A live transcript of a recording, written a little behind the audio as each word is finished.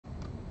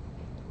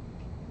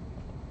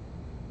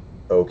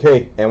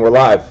Okay, and we're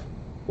live.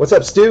 What's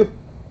up, Stu?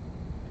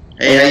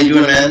 Hey, how you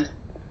doing, man?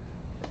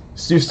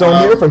 Stu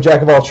Stone here from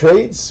Jack of All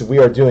Trades. We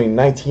are doing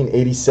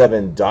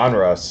 1987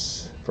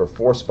 Donruss for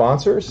 4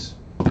 sponsors.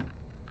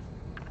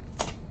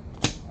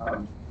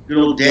 Good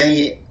old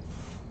Danny,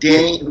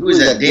 who is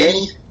that,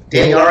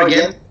 Danny R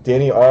again?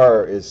 Danny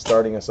R is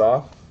starting us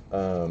off.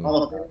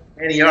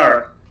 Danny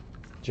R.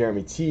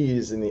 Jeremy T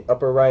is in the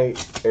upper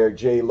right, Eric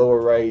J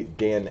lower right,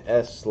 Dan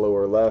S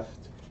lower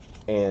left.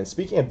 And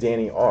speaking of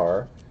Danny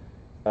R,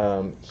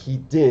 he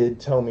did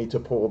tell me to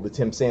pull the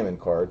Tim Salmon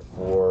card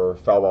for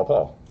Foul Ball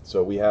Paul.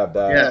 So we have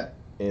that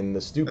in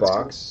the Stu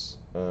box.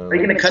 Cool. Are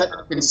you going to cut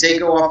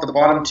Conseco off the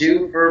bottom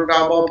too for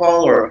Foul Ball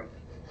Paul? Or?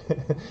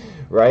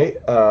 Right?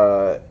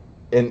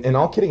 And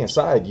all kidding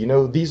aside, you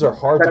know, these are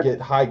hard to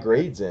get high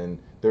grades in.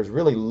 There's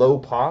really low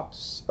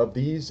pops of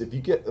these. If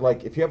you get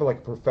if you have a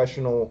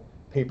professional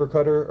paper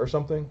cutter or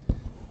something,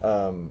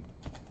 you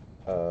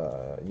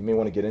may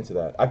want to get into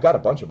that. I've got a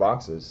bunch of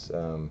boxes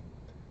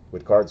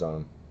with cards on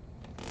them.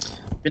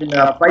 Been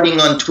fighting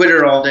on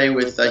Twitter all day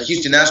with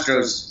Houston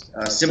Astros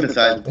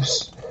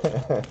sympathizers.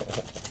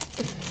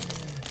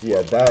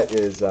 Yeah, that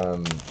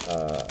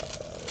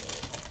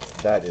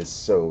is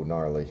so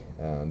gnarly.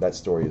 That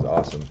story is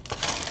awesome.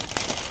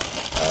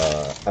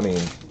 I mean,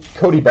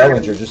 Cody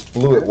Bellinger just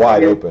blew it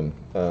wide open.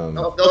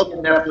 They'll get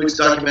a Netflix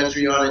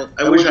documentary on it.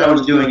 I wish I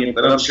was doing it,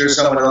 but I'm sure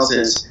someone else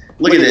is.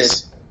 Look at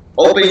this.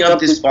 Opening up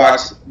this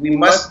box, we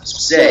must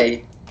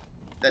say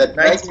that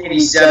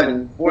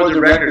 1987, for the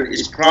record,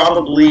 is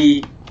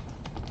probably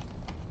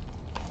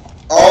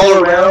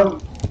all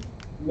around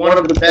one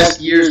of the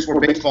best years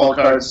for baseball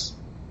cards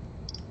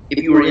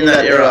if you were in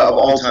that era of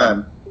all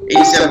time.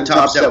 87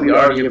 top set, we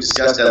already have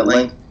discussed at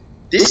length.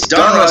 This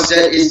Donruss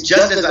set is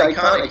just as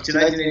iconic to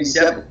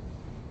 1987.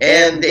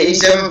 And the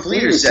 87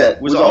 Fleeter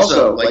set was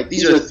also,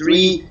 these are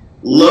 3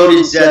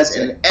 loaded sets,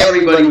 and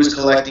everybody was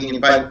collecting.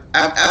 In fact,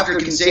 after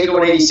Conseco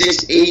in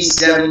 86,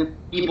 87,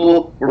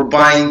 people were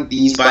buying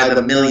these by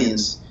the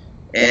millions.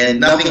 And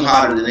nothing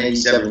hotter than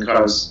 87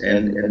 cards.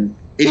 And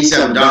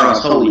 87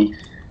 Donruss, holy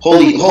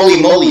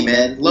moly,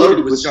 man.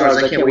 Loaded with stars.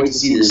 I can't wait to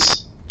see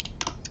this.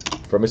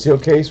 From a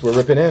sealed case, we're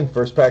ripping in.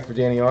 First pack for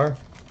Danny R.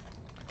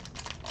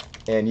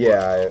 And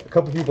yeah, a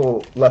couple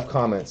people left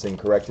comments and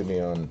corrected me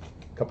on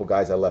a couple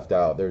guys I left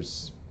out.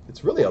 It's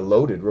really a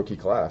loaded rookie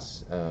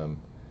class.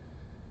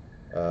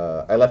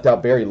 I left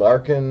out Barry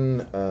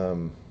Larkin.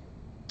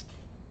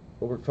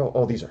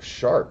 Oh, these are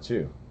sharp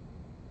too.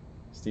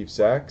 Steve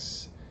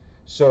Sachs.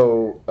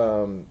 So,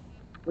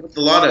 what's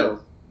the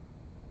lotto?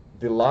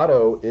 The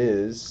lotto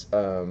is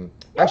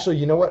actually,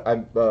 you know what?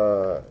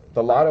 The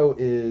lotto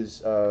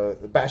is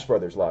the Bash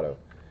Brothers lotto.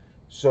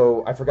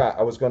 So I forgot.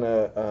 I was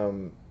gonna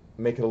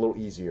make it a little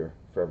easier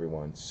for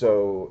everyone.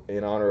 So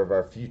in honor of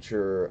our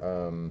future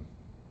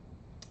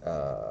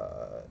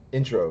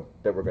intro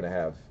that we're going to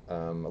have,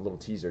 a little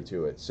teaser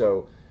to it.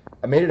 So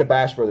I made it a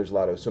Bash Brothers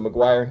lotto. So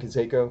McGwire and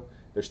Conseco.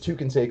 There's 2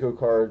 Conseco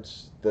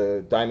cards,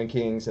 the Diamond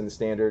Kings and the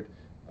Standard.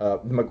 The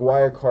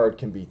McGwire card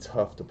can be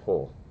tough to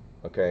pull.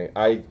 Okay,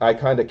 I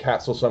kind of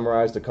capsule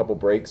summarized a couple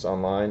breaks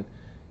online.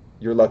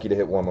 You're lucky to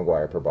hit 1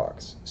 McGwire per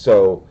box.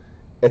 So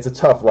it's a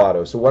tough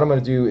lotto. So what I'm going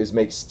to do is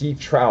make Steve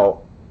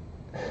Trout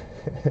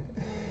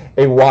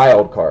a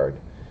wild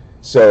card.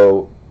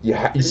 So you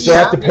still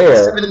have to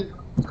pair.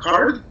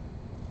 Card?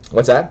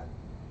 What's that?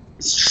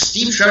 Is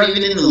Steve Trout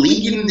even in the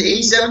league in the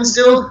 87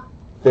 still?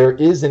 There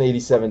is an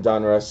 87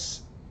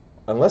 Donruss,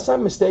 unless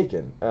I'm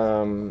mistaken.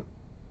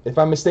 If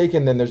I'm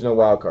mistaken, then there's no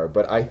wild card.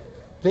 But I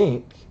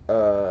think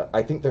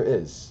there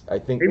is. I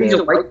think maybe he's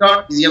a White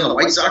Sox. Is he on the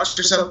White Sox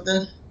or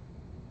something?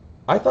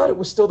 I thought it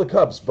was still the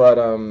Cubs, but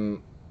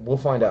we'll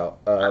find out.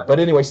 But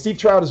anyway, Steve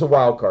Trout is a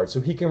wild card, so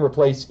he can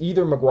replace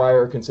either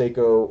McGwire or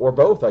Conseco, or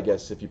both, I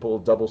guess, if you pull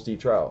double Steve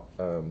Trout.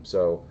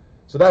 So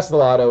that's the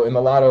lotto, and the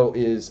lotto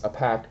is a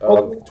pack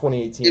of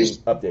 2018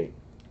 update.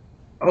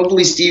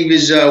 Hopefully Steve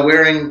is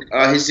wearing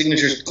his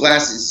signature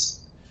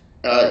glasses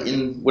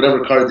in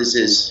whatever card this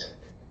is.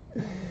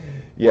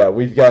 Yeah,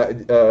 we've got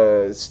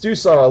Stu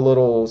saw a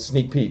little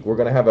sneak peek. We're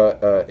going to have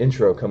a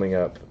intro coming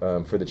up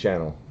for the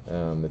channel.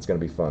 That's going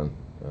to be fun.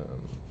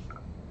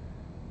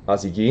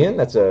 Ozzie Guillen,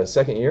 that's a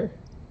second year.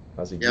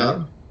 Ozzie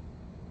Guillen.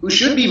 Who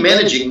should be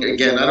managing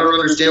again. I don't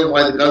understand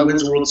why the guy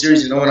wins the World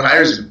Series and no one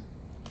hires him.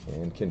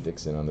 And Ken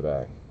Dixon on the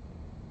back.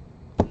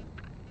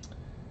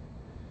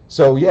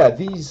 So yeah,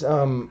 these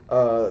are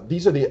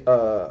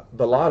the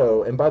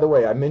lotto. And by the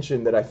way, I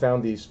mentioned that I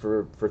found these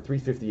for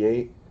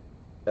 $3.58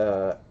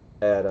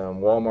 at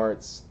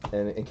Walmart's.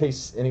 And in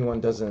case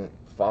anyone doesn't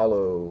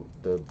follow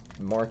the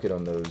market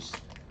on those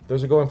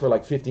are going for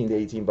like $15 to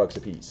 $18 a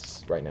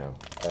piece right now.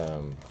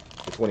 The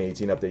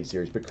 2018 update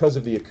series, because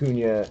of the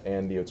Acuna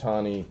and the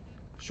Ohtani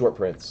short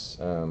prints.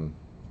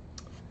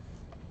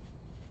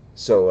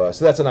 So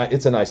that's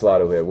it's a nice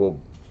lotto here. We'll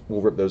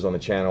rip those on the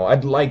channel.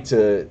 I'd like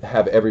to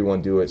have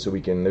everyone do it so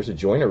we can. There's a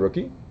Joyner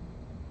rookie.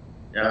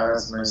 Yeah,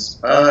 that's nice.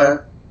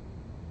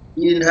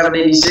 He didn't have an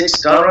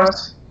 86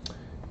 Donruss?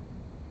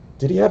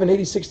 Did he have an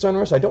 86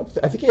 Donruss? I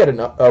think he had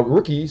a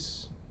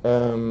rookies.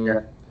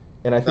 Yeah.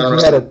 And I think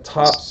he had a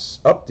Topps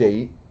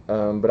update,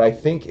 but I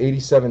think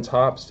 87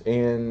 Topps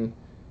and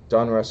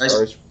Donruss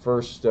are his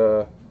first.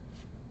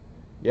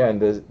 Yeah,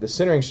 and the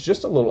centering's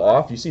just a little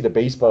off. You see the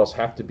baseballs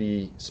have to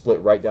be split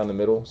right down the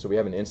middle, so we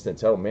have an instant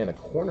tell. Man, the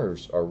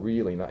corners are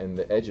really nice, and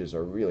the edges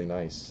are really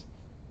nice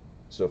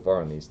so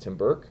far on these. Tim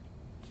Burke,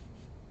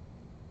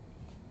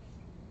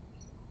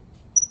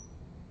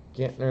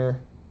 Gantner,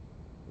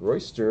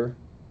 Royster,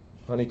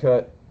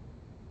 Honeycutt,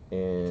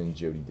 and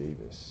Jody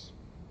Davis.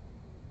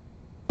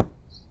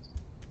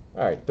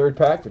 All right, third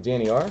pack for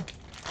Danny R.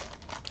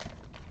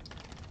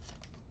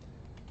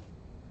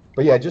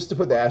 But yeah, just to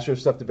put the Astros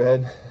stuff to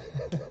bed,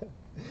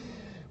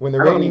 when the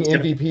reigning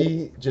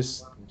MVP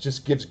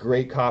just gives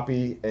great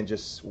copy and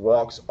just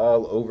walks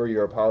all over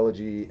your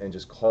apology and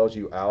just calls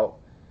you out,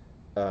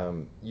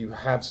 you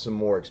have some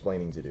more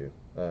explaining to do.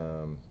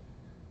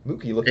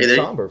 Mookie looking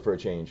somber for a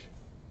change.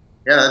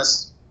 Yeah,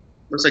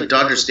 looks like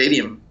Dodger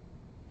Stadium.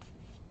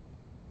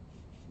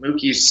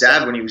 Mookie's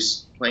sad when he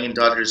was playing in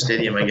Dodger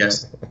Stadium, I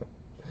guess.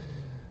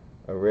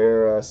 A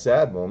rare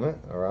sad moment,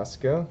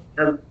 Orozco.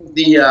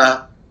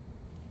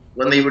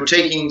 When they were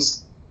taking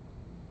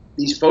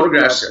these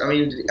photographs, I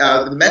mean,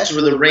 the Mets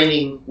were the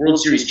reigning World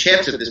Series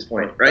champs at this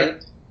point,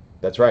 right?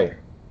 That's right.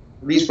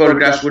 These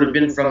photographs would have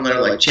been from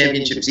their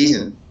championship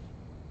season.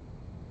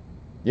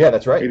 Yeah,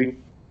 that's right. Maybe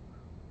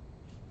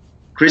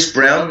Chris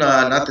Brown,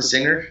 not the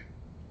singer.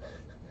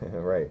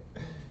 Right.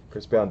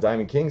 Chris Brown,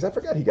 Diamond Kings. I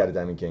forgot he got a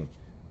Diamond King.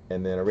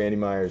 And then a Randy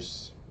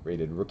Myers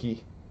rated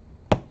rookie.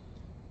 A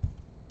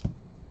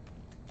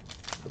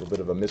little bit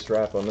of a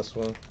miswrap on this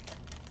one.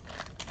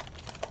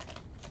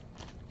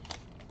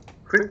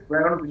 Chris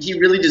Brown, did he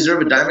really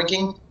deserve a Diamond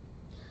King?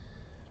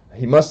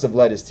 He must have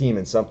led his team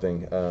in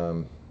something.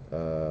 I'm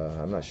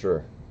not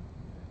sure.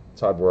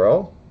 Todd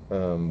Worrell,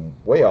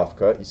 way off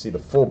cut. You see the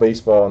full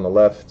baseball on the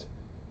left.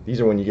 These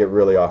are when you get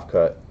really off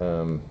cut.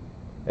 And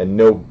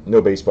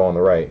no baseball on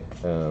the right.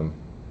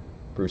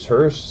 Bruce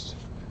Hurst,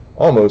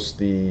 almost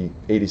the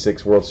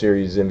 '86 World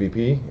Series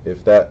MVP.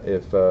 If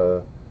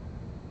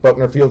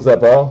Buckner fields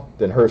that ball,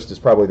 then Hurst is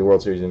probably the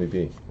World Series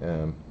MVP.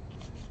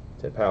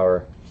 Ted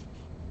Power,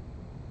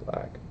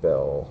 Black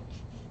Bell.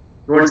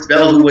 George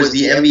Bell, who was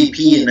the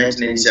MVP in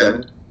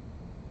 1987.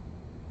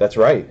 That's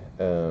right.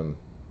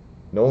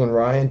 Nolan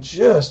Ryan,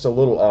 just a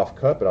little off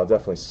cut, but I'll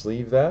definitely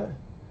sleeve that.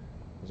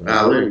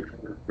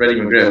 Freddie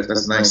McGriff,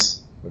 that's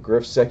nice.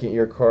 McGriff's second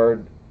year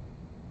card.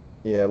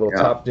 Yeah, a little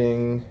top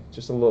ding,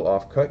 just a little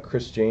off cut.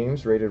 Chris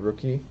James, rated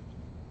rookie.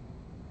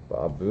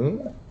 Bob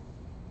Boone.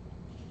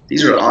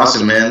 These are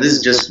awesome, man. This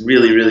is just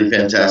really, really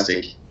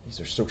fantastic.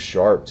 These are so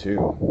sharp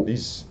too.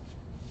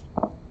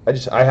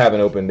 I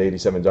haven't opened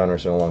 87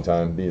 Donruss in a long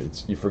time.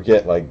 You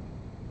forget,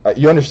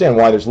 you understand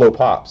why there's low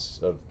pops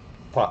of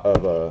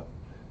PSA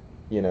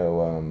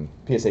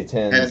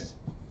 10s.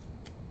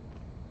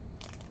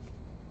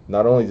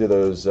 Not only do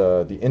those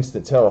the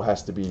instant tell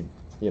has to be,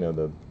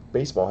 the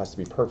baseball has to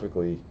be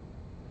perfectly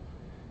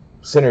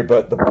centered,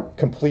 but the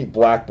complete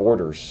black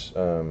borders.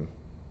 All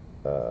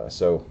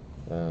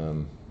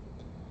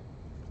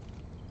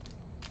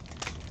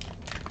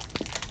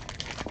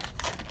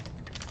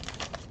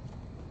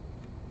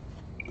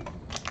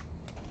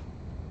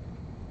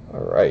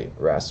right,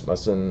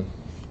 Rasmussen,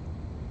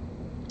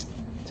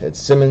 Ted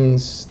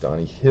Simmons,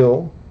 Donnie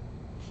Hill,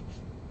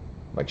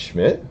 Mike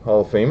Schmidt,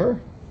 Hall of Famer,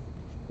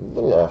 a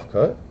little off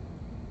cut.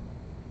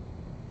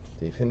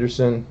 Dave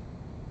Henderson,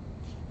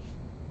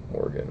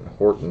 Morgan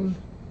Horton,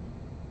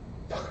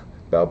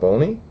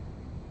 Balboni.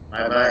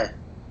 Bye-bye.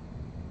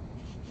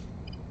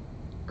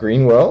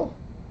 Greenwell.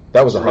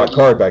 That was a hot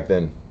card back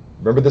then.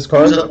 Remember this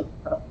card?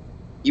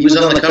 He was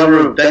on the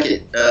cover of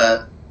Beckett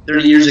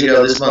 30 years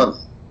ago this month.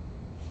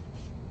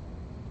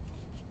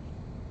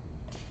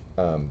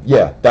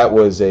 Yeah, that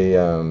was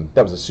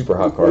a super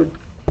hot card.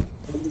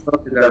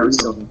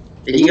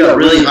 He got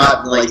really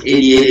hot in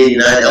 88,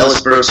 89.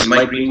 Ellis Burks and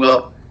Mike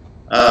Greenwell.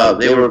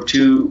 They were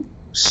two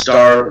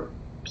star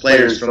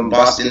players from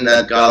Boston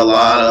that got a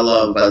lot of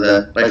love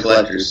by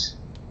collectors.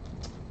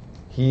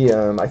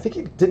 I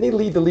think didn't he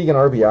lead the league in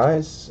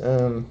RBIs?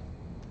 Him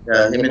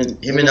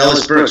and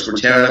Ellis Burks were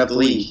tearing up the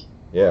league.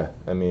 Yeah,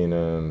 I mean,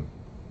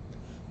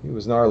 he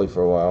was gnarly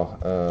for a while.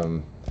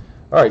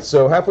 All right,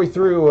 so halfway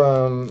through,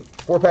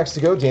 4 packs to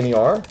go. Danny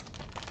R.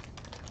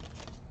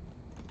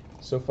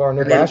 So far,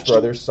 no Bash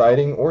Brothers,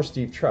 Siding, or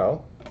Steve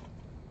Trout.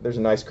 There's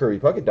a nice Kirby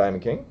Puckett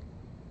Diamond King.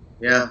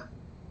 Yeah.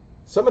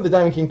 Some of the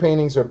Diamond King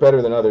paintings are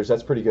better than others.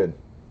 That's pretty good.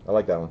 I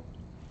like that one.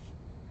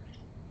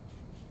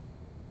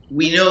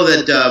 We know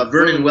that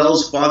Vernon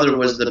Wells' father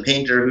was the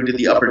painter who did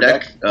the Upper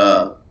Deck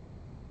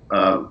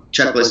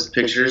checklist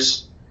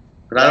pictures,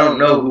 but I don't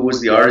know who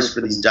was the artist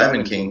for these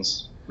Diamond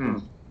Kings.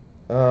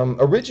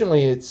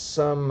 Originally, it's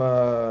some,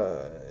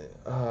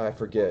 I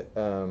forget,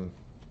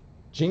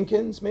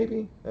 Jenkins,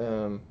 maybe?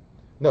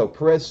 No,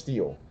 Perez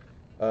Steele.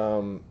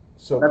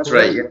 So that's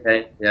Perez,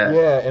 right, yeah.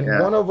 Yeah, and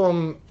one of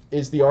them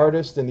is the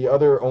artist, and the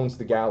other owns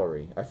the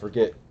gallery. I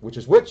forget which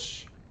is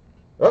which.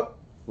 Oh,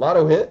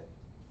 Lotto hit.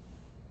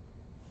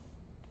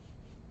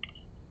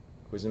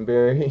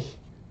 Quisenberry,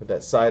 with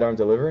that sidearm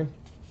delivery.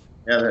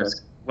 Yeah,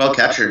 that's well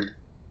captured.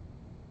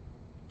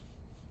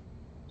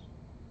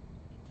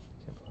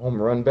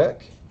 Home run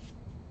Beck.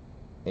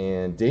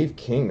 And Dave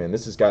Kingman.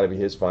 This has got to be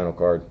his final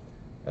card.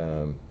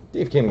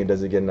 Dave Kingman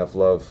doesn't get enough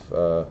love.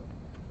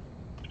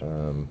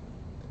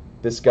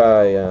 This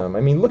guy,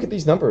 I mean, look at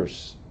these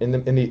numbers through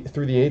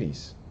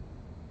the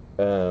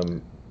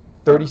 80s.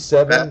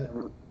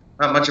 37.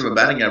 Not much of a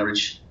batting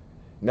average.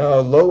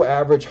 No, low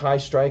average, high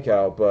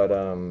strikeout, but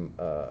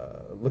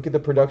look at the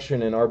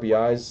production in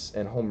RBIs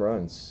and home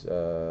runs.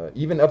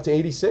 Even up to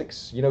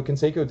 86. You know,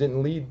 Canseco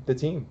didn't lead the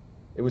team.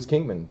 It was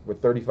Kingman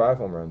with 35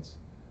 home runs,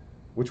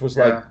 which was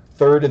like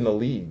third in the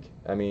league.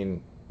 I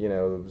mean, you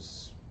know,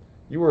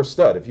 you were a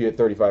stud if you hit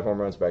 35 home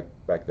runs back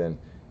then.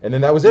 And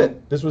then that was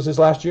it. This was his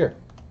last year.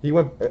 He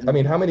went. I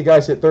mean, how many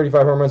guys hit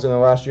 35 home runs in the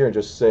last year and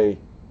just say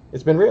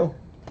it's been real?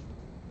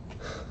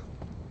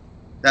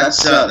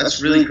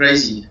 That's really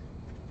crazy.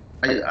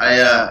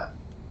 I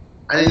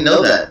didn't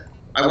know that.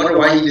 I wonder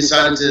why he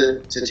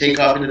decided to take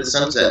off into the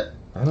sunset.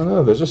 I don't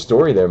know. There's a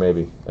story there,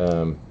 maybe.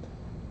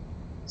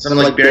 Something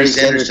like Barry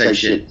Sanders type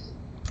shit.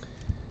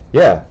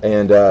 Yeah,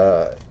 and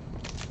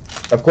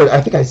of course,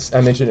 I think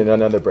I mentioned it in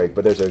another break,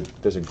 but there's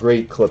a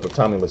great clip of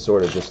Tommy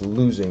Lasorda just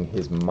losing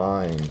his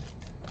mind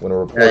when a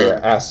reporter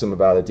asked him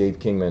about a Dave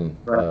Kingman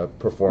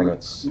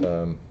performance.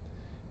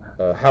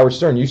 Howard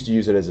Stern used to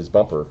use it as his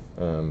bumper,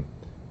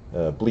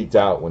 bleeped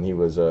out when he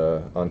was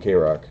on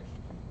K-Rock.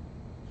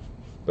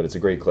 But it's a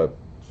great clip.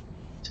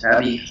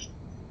 Tabby.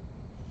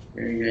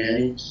 Gary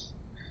Gaetti.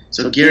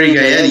 So Gary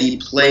Gaetti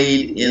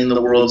played in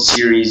the World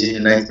Series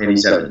in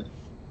 1987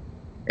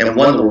 and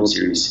won the World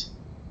Series.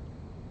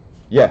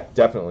 Yeah,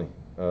 definitely.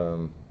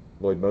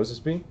 Lloyd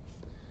Mosesby.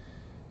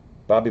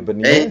 Bobby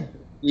Bonilla.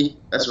 Hey,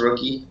 that's a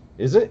rookie.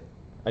 Is it?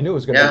 I knew it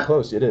was going to be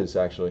close. It is,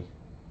 actually.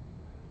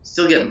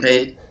 Still getting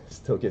paid.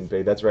 Still getting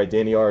paid. That's right.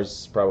 Danny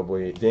R's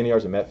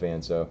a Met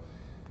fan, so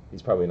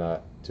he's probably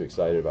not too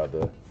excited about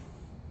the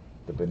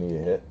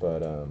Bonilla hit,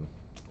 but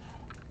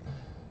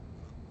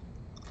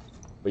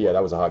yeah,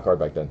 that was a hot card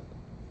back then.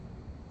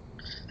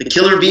 The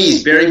Killer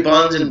Bees, Barry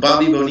Bonds and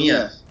Bobby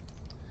Bonilla.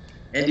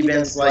 Andy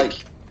Van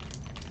Slyke.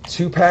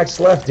 2 packs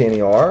left, Danny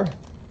R.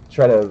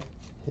 Try to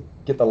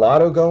get the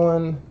lotto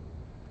going.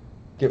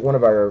 Get one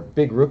of our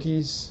big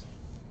rookies.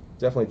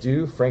 Definitely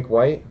do. Frank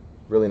White.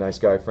 Really nice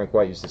guy. Frank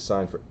White used to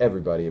sign for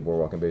everybody at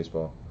Boardwalk and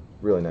Baseball.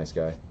 Really nice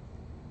guy.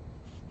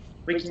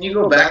 Wait, can you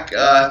go back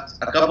a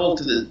couple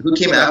to who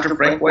came after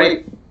Frank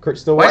White? Kurt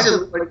Stillwell.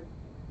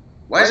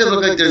 Why does it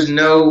look like there's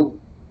no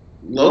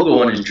logo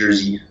on his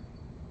jersey?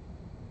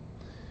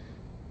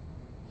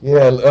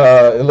 Yeah,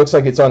 it looks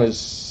like it's on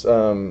his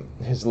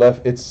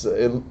left.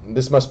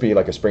 This must be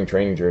like a spring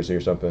training jersey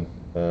or something.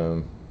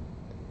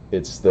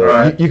 It's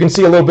you can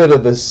see a little bit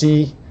of the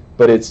C,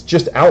 but it's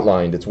just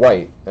outlined. It's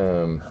white.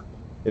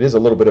 It is a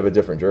little bit of a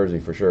different jersey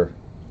for sure.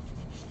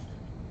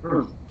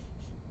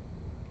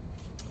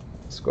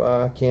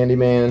 Squaw,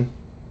 Candyman,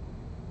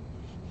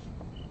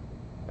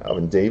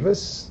 Alvin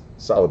Davis,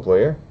 solid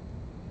player.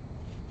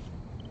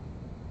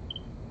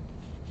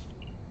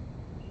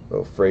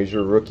 Oh,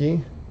 Frazier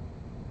rookie.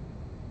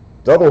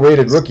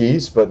 Double-rated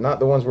rookies, but not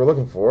the ones we're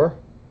looking for.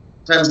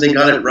 Sometimes they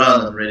got it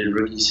wrong on rated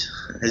rookies,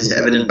 as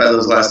evident by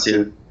those last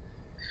two.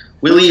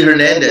 Willie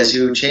Hernandez,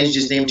 who changed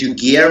his name to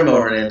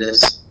Guillermo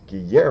Hernandez.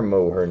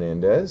 Guillermo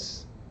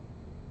Hernandez.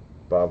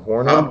 Bob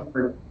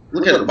Horner.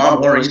 Look at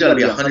Bob Horner. He's got to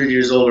be 100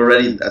 years old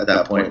already at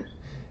that point.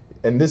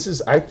 And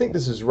I think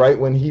this is right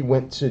when he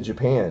went to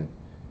Japan.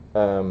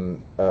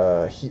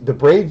 The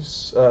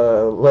Braves I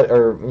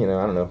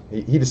don't know.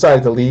 He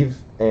decided to leave,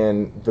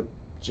 and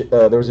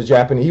there was a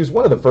Japanese. He was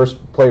one of the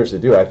first players to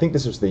do it. I think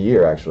this was the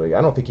year, actually.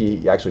 I don't think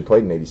he actually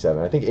played in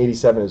 '87. I think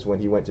 '87 is when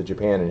he went to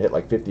Japan and hit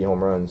like 50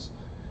 home runs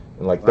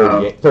in like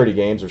 30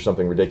 games or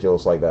something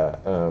ridiculous like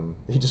that.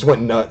 He just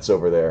went nuts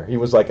over there. He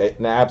was like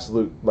an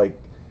absolute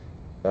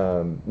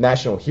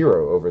national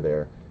hero over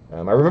there. I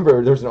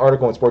remember there was an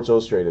article in Sports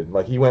Illustrated.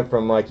 Like he went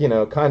from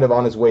kind of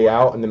on his way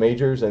out in the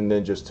majors and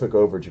then just took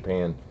over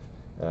Japan.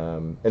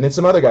 And then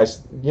some other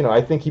guys.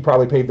 I think he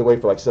probably paved the way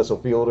for like Cecil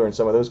Fielder and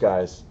some of those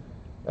guys.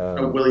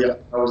 Willie,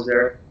 I was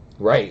there.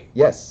 Right.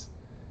 Yes.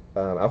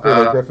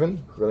 Alfredo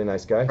Griffin, really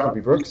nice guy.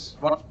 Hubie Brooks.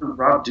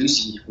 Rob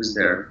Ducey was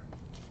there.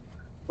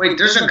 Wait,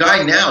 there's a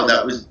guy now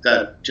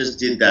that just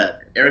did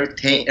that. Eric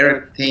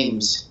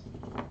Thames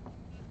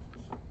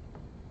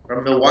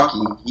from Milwaukee.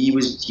 He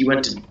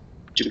went to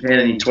Japan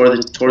and he tore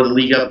the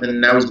league up,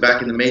 and now he's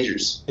back in the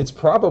majors. It's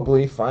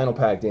probably final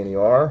pack, Danny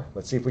R.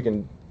 Let's see if we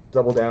can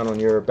double down on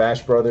your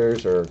Bash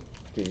Brothers or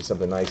get you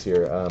something nice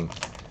here.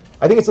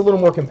 I think it's a little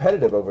more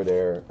competitive over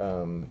there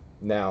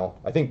now.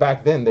 I think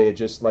back then they had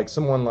just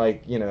someone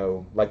like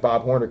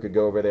Bob Horner could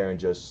go over there and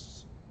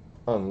just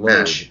unload.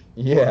 Mash.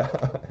 Yeah,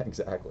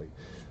 exactly.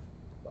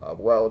 Bob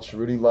Welch,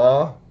 Rudy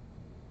Law,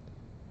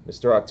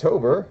 Mr.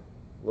 October,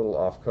 a little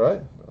off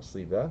cut. I'll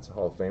sleeve that. It's a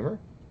Hall of Famer.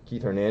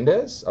 Keith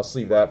Hernandez. I'll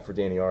sleeve that for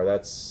Danny R.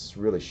 That's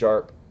really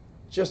sharp.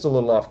 Just a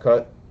little off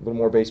cut. A little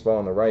more baseball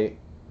on the right.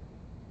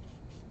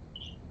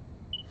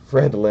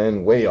 Fred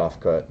Lynn, way off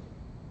cut.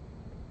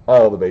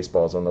 All the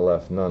baseballs on the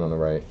left, none on the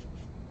right.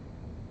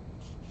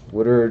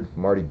 Woodard,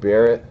 Marty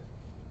Barrett,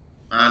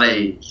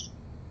 Monty.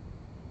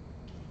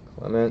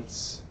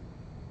 Clements,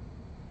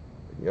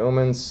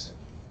 Yeomans,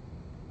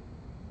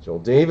 Joel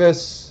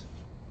Davis,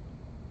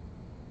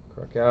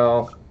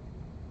 Krakow,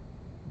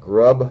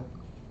 Grubb,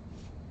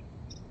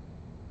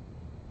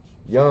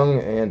 Young,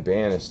 and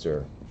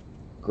Bannister.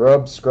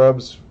 Grubb,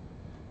 Scrubs,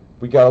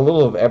 we got a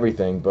little of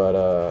everything,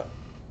 but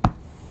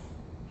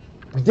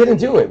we didn't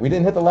do it. We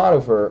didn't hit the lotto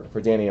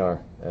for Danny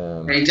R.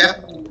 Hey,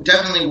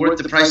 definitely worth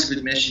the price of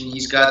admission.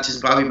 He's got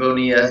his Bobby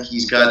Bonilla.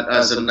 He's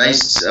got some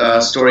nice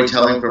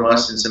storytelling from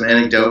us and some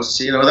anecdotes.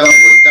 You know, that was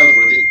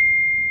worth it.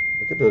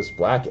 Look at those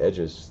black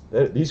edges.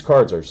 These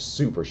cards are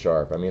super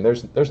sharp. I mean,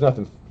 there's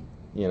nothing,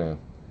 you know,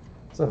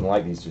 it's nothing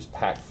like these just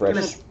packed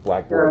fresh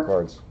blackboard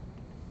cards.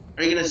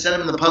 Are you going to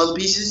send him the puzzle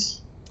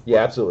pieces?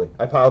 Yeah, absolutely.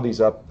 I piled these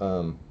up.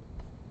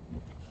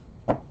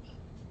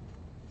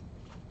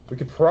 We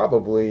could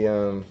probably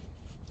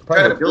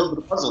try to build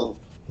the puzzle.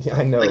 Yeah,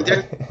 I know. Like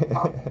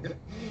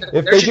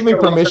if they give me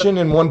permission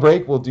in one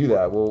break, we'll do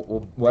that.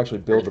 We'll actually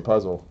build the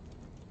puzzle.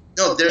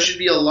 No, there should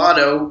be a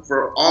lotto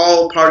for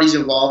all parties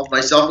involved,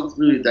 myself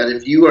included, that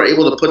if you are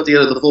able to put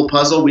together the full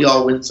puzzle, we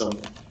all win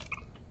something.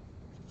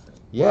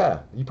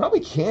 Yeah, you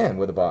probably can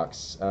with a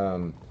box.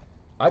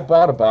 I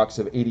bought a box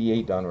of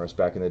 88 Donruss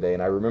back in the day,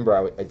 and I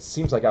remember it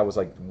seems like I was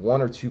like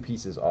 1 or 2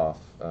 pieces off.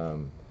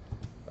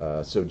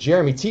 So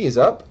Jeremy T is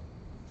up.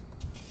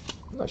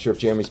 I'm not sure if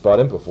Jeremy's bought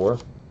in before.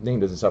 Name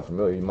doesn't sound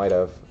familiar. You might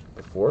have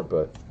before,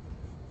 but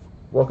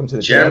welcome to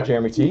the channel,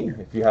 Jeremy T,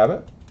 if you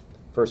haven't.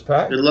 First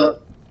pack. Good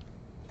luck.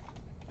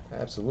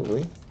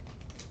 Absolutely.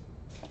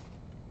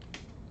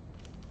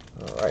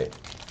 All right.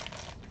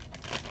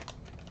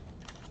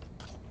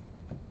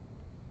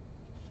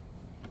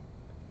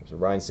 There's a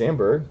Ryan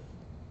Sandberg.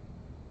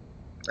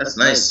 That's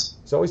nice.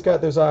 He's always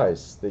got those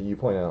eyes that you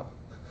point out.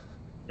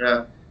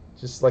 Yeah.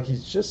 Just like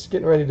he's just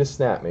getting ready to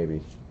snap,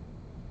 maybe.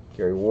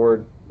 Gary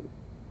Ward.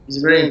 He's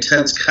a very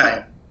intense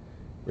guy.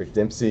 Rick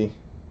Dempsey.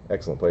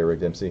 Excellent player, Rick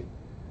Dempsey.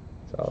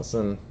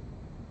 Allison.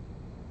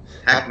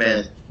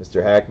 Hackman.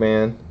 Mr.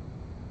 Hackman.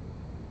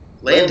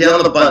 Laying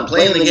down the bunt,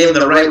 playing the game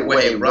the right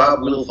way. Rob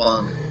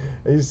Wilfong.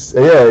 He's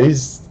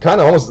kind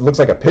of almost looks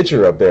like a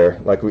pitcher up there.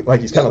 Like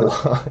he's kind of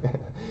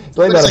he's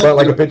laying down a bunt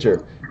like a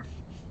pitcher.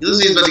 He looks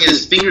like he's about to get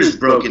his fingers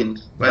broken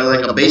by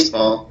like a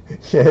baseball.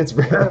 Yeah,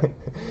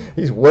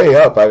 he's way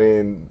up. I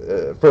mean,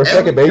 for a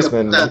second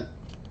baseman.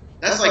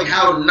 That's like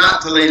how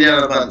not to lay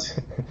down a bunt.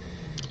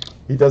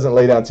 He doesn't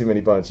lay down too many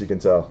bunts, you can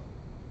tell.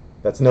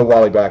 That's no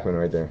Wally Backman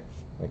right there.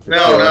 Like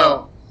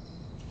no.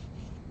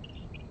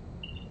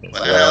 What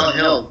the hell in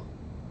hell?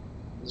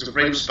 He's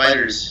afraid of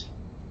spiders.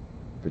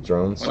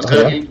 Padrones. One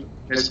time he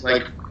was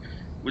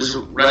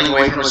running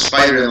away from a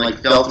spider and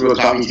fell through a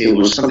coffee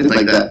table or something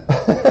like that.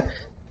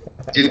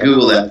 Did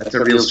Google that. That's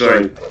a real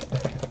story.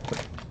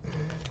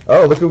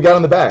 Oh, look who we got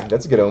on the back.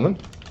 That's a good omen.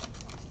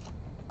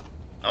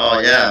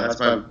 Oh yeah,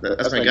 that's my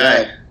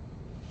guy.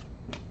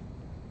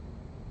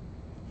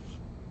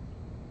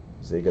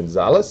 Zay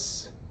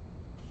Gonzalez.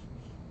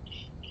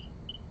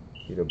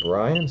 Pete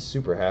O'Brien,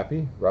 super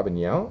happy. Robin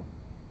Yount.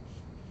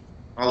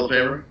 Hall of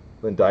Famer.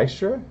 Lynn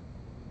Dykstra.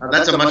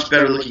 That's a much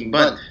better looking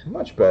bunt.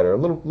 Much better. A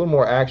little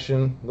more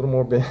action. A little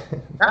more.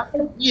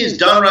 He is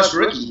Donruss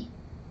rookie.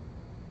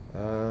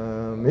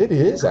 It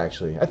is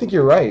actually. I think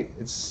you're right.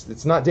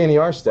 It's not Danny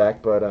R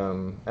stack, but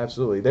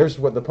absolutely. There's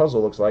what the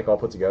puzzle looks like all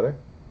put together.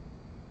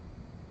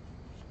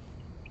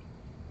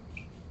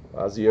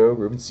 Lazio,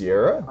 Ruben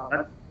Sierra. Oh,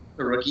 that's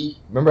a rookie.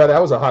 Remember how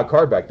that was a hot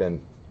card back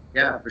then?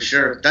 Yeah, for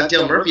sure. That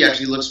Dale Murphy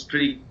actually looks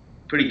pretty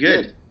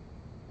good.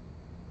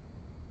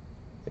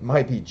 It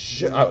might be.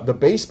 The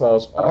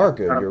baseballs are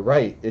good. You're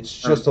right.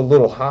 It's just a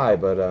little high,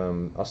 but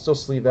I'll still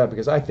sleeve that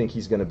because I think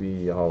he's going to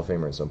be a Hall of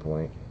Famer at some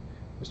point.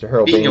 Mr.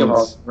 Harold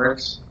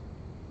Baines.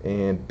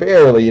 And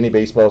barely any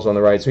baseballs on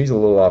the right, so he's a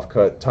little off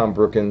cut. Tom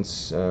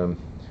Brookins. Do you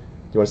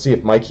want to see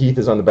if Mike Heath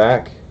is on the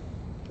back?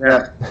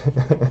 Yeah.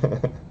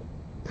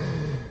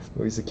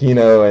 Luis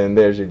Aquino, and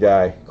there's your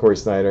guy, Corey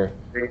Snyder.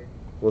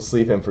 We'll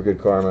sleeve him for good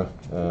karma.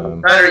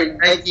 Snyder in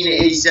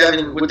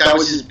 1987, that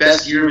was his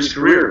best year of his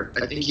career.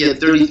 I think he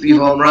had 33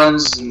 home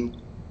runs, and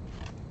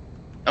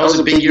that was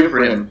a big year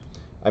for him.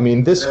 I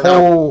mean, this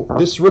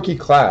rookie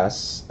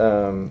class,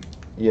 Canseco,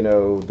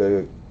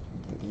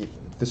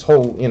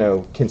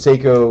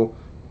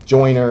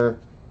 Joyner,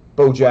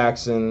 Bo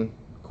Jackson,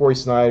 Corey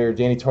Snyder,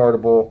 Danny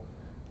Tartable,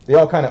 they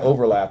all kind of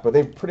overlap, but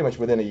they're pretty much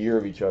within a year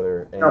of each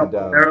other. And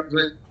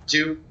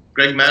too.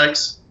 Greg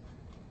Maddux.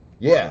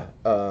 Yeah,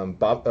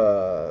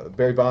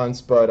 Barry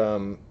Bonds, but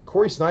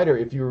Corey Snyder,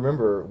 if you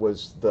remember,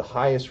 was the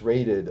highest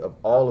rated of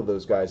all of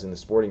those guys in the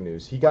Sporting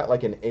News. He got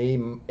like an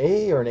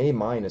A or an A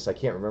minus, I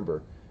can't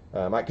remember,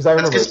 because I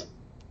remember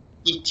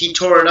he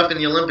tore it up in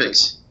the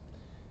Olympics.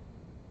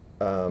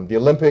 The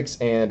Olympics,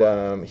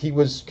 and he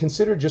was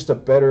considered just a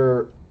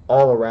better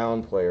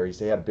all-around player.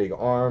 He had a big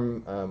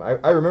arm.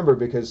 I remember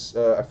because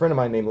a friend of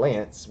mine named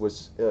Lance we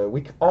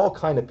all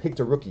kind of picked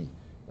a rookie.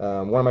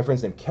 One of my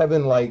friends named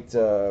Kevin liked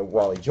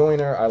Wally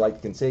Joyner. I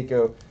liked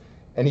Canseco.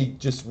 and he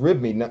just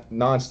ribbed me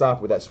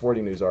nonstop with that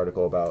Sporting News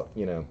article about,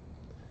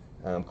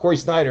 Corey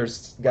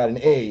Snyder's got an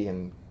A,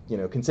 and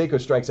Canseco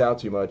strikes out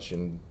too much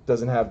and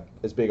doesn't have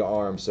as big an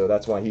arm, so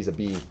that's why he's a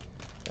B.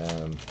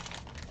 I'd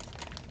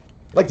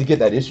like to get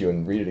that issue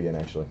and read it again,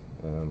 actually,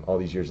 all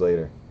these years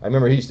later. I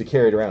remember he used to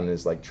carry it around in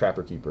his like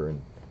trapper keeper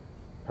and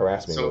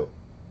harass me with it.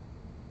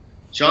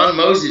 John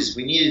Moses,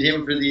 we needed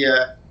him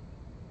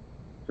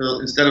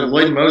for instead of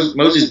Lloyd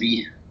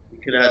Mosesby, we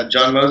could have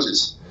John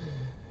Moses.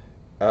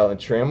 Alan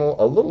Trammell,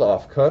 a little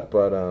off cut,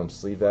 but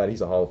sleeve that.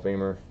 He's a Hall of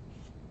Famer.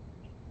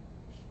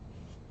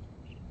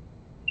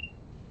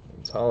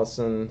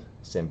 Tollison,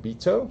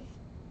 Sambito,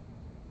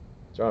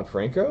 John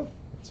Franco.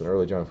 It's an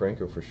early John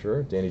Franco for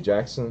sure. Danny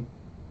Jackson,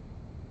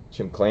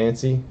 Jim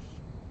Clancy,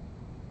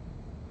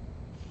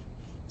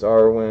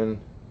 Darwin,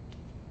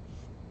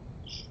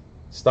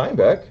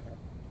 Steinbeck,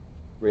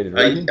 rated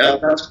rating.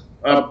 That's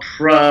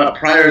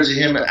prior to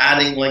him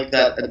adding like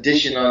that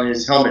addition on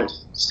his helmet,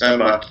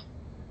 Steinbeck.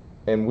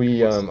 And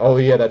we, oh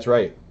yeah, that's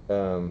right,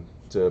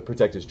 to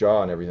protect his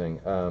jaw and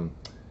everything.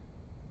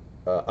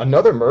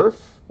 Another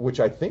Murph, which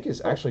I think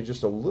is actually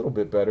just a little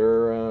bit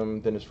better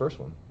than his first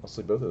one. I'll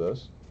sleep both of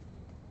those.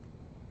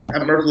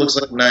 That Murph looks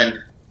like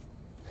 9.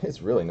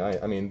 It's really nice.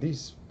 I mean,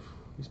 these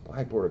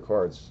black border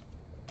cards.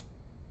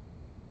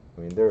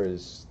 I mean,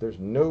 there's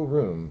no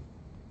room.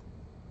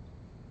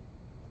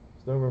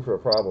 There's no room for a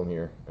problem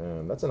here.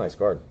 That's a nice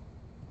card.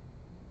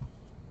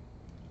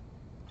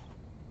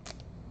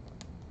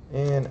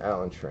 And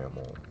Alan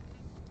Trammell.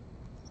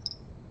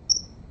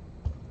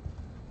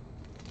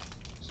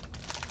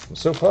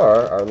 So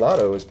far, our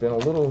lotto has been a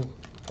little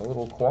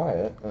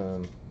quiet.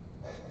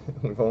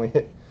 We've only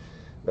hit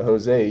the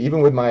Jose.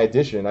 Even with my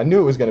addition, I knew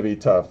it was going to be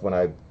tough when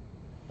I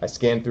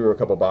scanned through a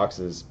couple box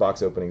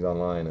openings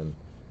online, and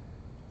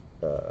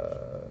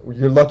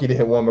you're lucky to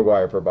hit one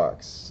McGwire per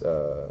box,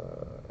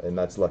 and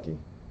that's lucky.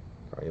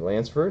 Carney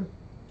Lansford,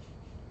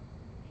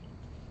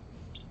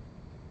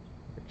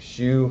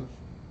 Shoe,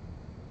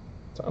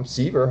 Tom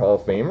Seaver, Hall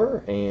of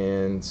Famer,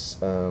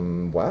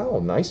 and wow,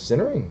 nice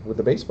centering with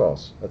the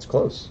baseballs. That's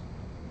close.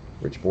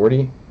 Rich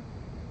Bordy,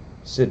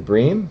 Sid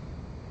Bream,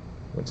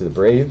 went to the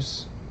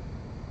Braves.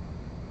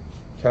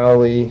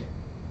 Cowley,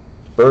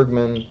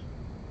 Bergman,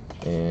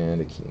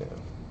 and Aquino.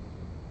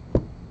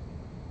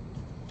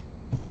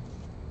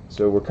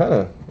 So we're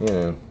kind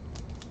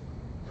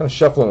of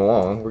shuffling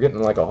along. We're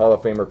getting like a Hall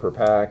of Famer per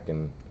pack,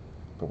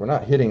 but we're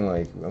not hitting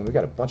we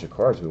got a bunch of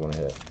cards we want to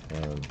hit.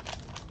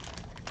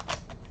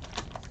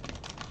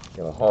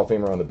 Got a Hall of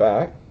Famer on the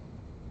back.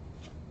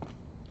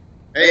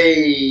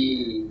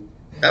 Hey,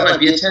 that might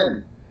be a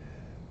 10.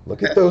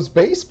 Look at those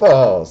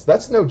baseballs.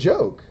 That's no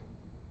joke.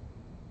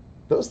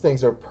 Those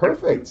things are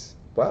perfect.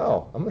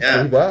 Wow, I'm going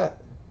to see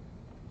that.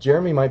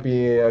 Jeremy might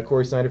be a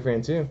Corey Snyder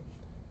fan too.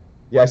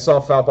 Yeah, I saw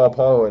Foul Ball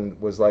Paul and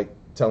was like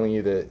telling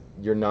you that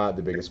you're not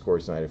the biggest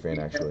Corey Snyder fan,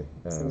 actually.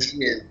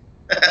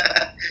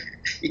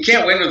 You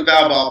can't win with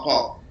Foul Ball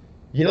Paul.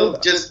 He knows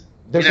like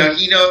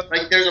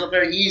there's a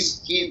player.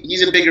 He's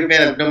a bigger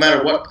fan of no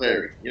matter what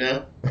player.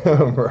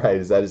 Right?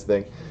 Is that his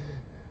thing?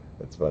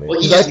 That's funny. Well,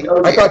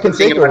 I thought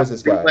Canseco was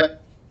this guy.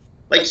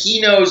 Like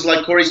he knows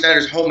like Corey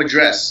Snyder's home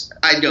address.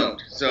 I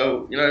don't.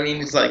 So you know what I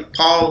mean? It's like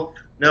Paul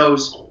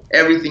knows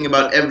everything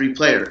about every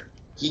player.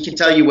 He can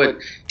tell you what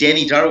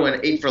Danny Darwin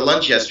ate for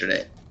lunch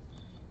yesterday.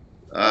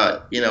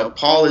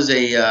 Paul is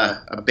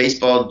a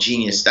baseball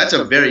genius. That's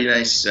a very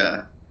nice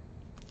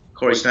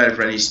Corey Snyder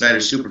for any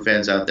Snyder super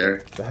fans out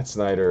there. That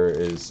Snyder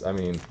is, I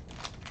mean,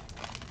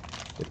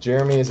 if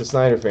Jeremy is a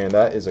Snyder fan,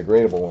 that is a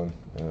gradable one.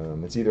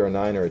 It's either a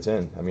 9 or a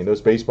 10. I mean,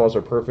 those baseballs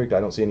are perfect. I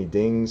don't see any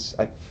dings.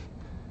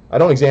 I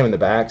don't examine the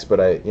backs, but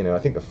I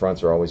think the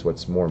fronts are always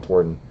what's more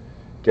important.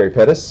 Gary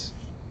Pettis.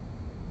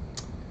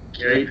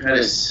 Gary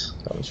Pettis.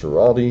 Tom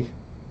Schiraldi.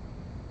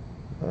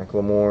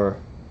 McLemore.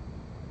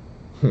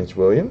 Mitch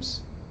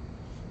Williams.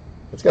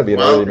 It's got to be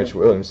an early Mitch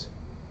Williams.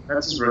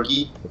 That's his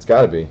rookie. It's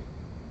got to be.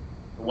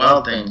 The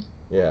Wild Thing.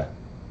 Yeah.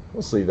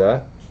 We'll sleeve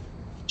that.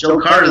 Joe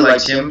Carter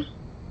likes him.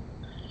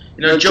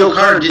 Joe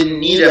Carter didn't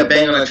need a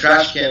bang on a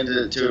trash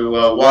can to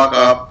walk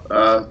off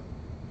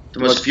the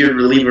most feared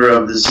reliever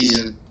of the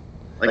season,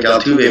 like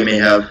Altuve may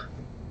have.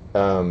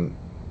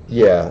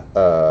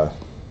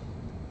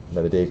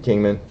 Another Dave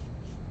Kingman.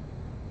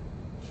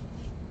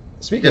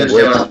 Speaking of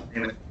which,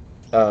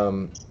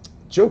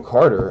 Joe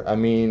Carter, I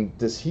mean,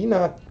 does he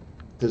not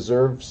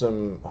deserve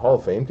some Hall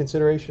of Fame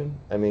consideration?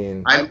 I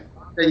mean,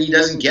 he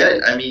doesn't get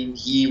it. I mean,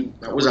 he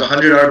was a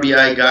 100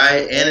 RBI guy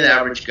and an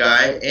average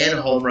guy and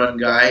a home run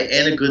guy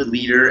and a good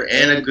leader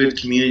and a good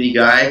community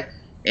guy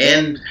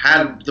and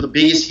had the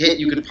biggest hit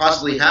you could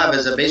possibly have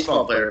as a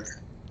baseball player.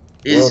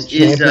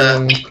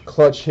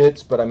 Clutch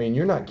hits, but I mean,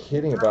 you're not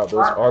kidding about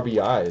those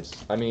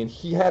RBIs. I mean,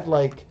 he had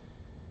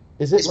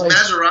is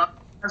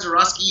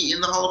Mazeroski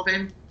in the Hall of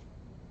Fame?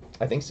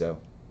 I think so.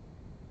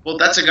 Well,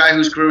 that's a guy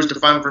whose career was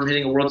defined from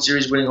hitting a World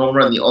Series winning home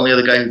run, the only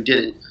other guy who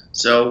did it.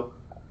 So,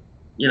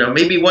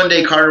 maybe one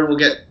day Carter will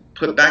get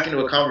put back into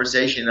a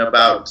conversation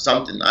about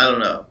something. I don't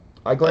know.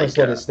 I glanced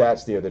at his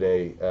stats the other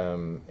day,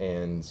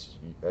 and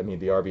I mean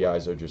the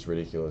RBIs are just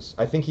ridiculous.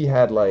 I think he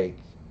had like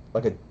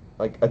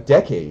a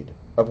decade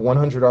of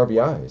 100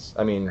 RBIs.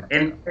 I mean,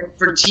 and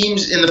for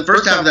teams in the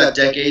first half of that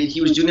decade,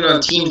 he was doing it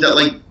on teams that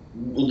like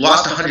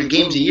lost 100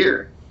 games a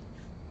year.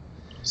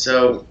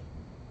 So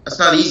that's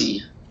not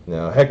easy.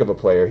 No, heck of a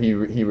player. He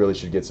really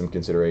should get some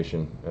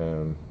consideration.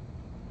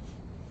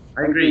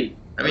 I agree.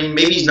 I mean,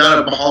 maybe he's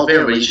not a Hall of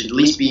Famer, but he should at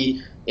least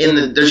be in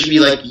the. There should be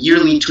like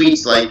yearly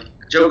tweets like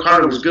Joe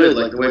Carter was good,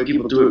 like the way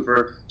people do it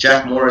for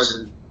Jack Morris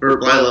and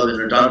Burt Blyleven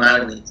or Don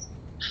Mattingly.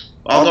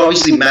 Although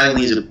obviously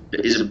Mattingly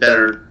is a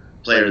better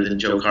player than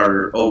Joe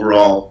Carter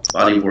overall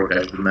body of work, I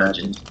would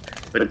imagine.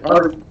 But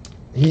Carter,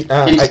 he's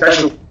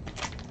special.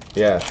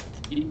 Yeah.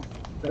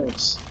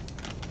 Thanks.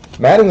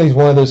 Mattingly's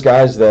one of those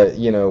guys that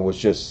was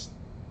just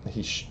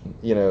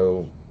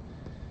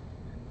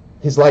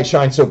his light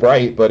shined so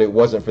bright, but it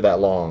wasn't for that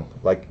long.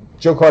 Like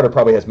Joe Carter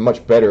probably has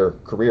much better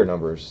career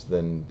numbers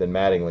than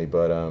Mattingly,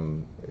 but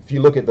if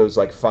you look at those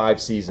like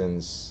 5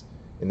 seasons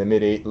in the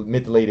mid to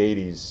late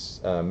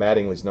 80s,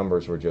 Mattingly's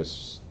numbers were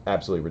just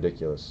absolutely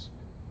ridiculous.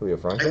 Julio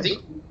Franco? I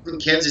think in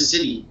Kansas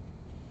City,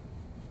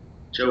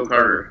 Joe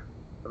Carter,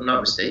 if I'm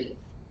not mistaken.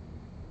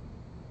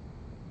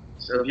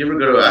 So if you ever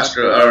go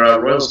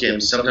to Royals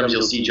games, sometimes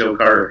you'll see Joe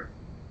Carter.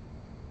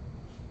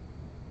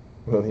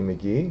 Willie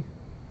McGee?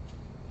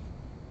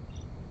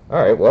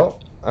 All right, well,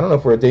 I don't know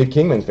if we're a Dave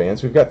Kingman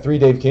fans. We've got 3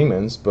 Dave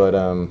Kingmans, but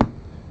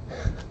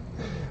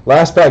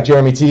last pack,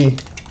 Jeremy T.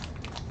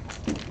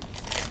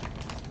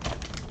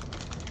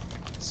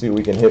 Let's see what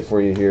we can hit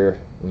for you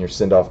here in your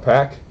send-off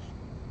pack.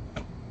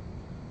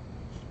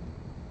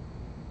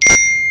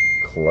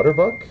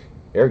 Clutterbuck,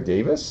 Eric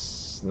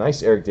Davis.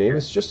 Nice Eric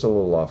Davis, just a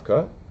little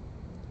off-cut.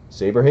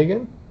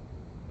 Saberhagen.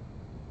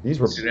 These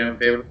were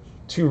 2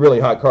 really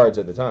hot cards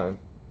at the time.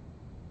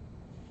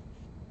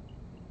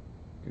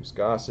 Goose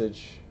Gossage.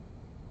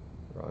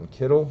 Ron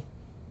Kittle.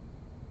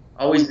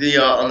 Always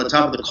on the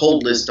top of the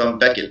cold list on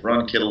Beckett,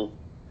 Ron Kittle.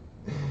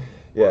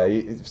 Yeah,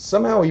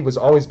 somehow he was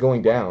always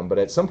going down, but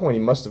at some point he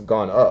must have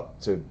gone up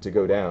to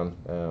go down.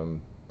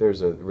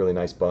 There's a really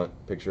nice bunt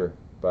picture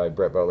by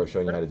Brett Butler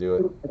showing you how to do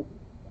it.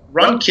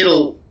 Ron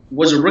Kittle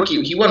was a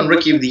rookie. He won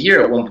Rookie of the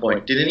Year at one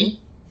point, didn't he?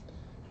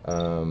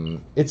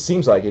 It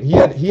seems like it.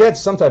 He had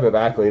some type of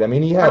accolade. I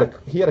mean, he had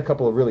a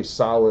couple of really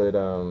solid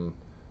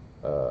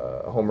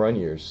home run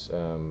years.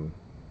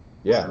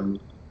 Yeah.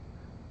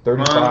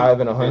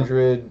 35 and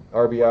 100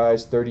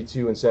 RBIs,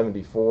 32 and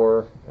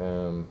 74.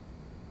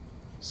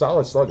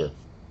 Solid slugger.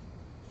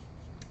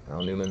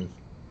 Al Newman.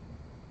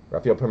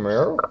 Rafael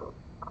Primero.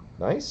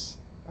 Nice.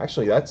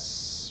 Actually,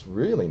 that's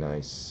really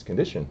nice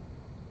condition.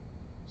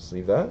 Just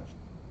leave that.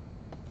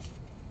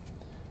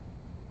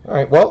 All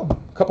right, well,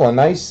 a couple of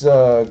nice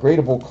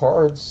gradable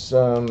cards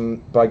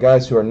by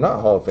guys who are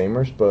not Hall of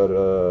Famers, but...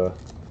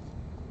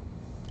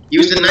 He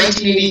was the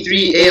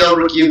 1983 AL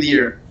Rookie of the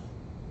Year.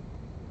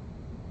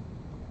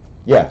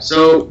 Yeah.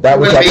 So that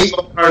when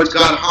baseball cards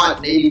got hot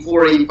in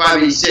 84,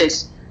 85,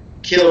 86,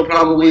 Kittle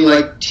probably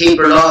like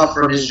tapered off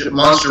from his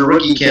monster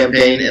rookie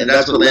campaign, and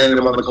that's what landed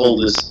him on the cold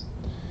list.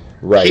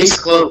 Right. Case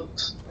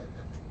closed.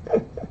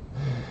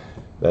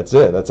 That's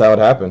it. That's how it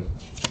happened.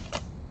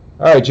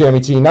 All right, Jeremy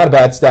T. Not a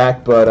bad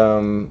stack, but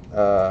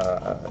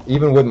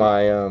even with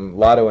my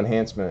lotto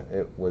enhancement,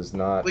 it was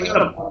not. We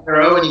got a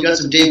Pompero, and you got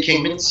some Dave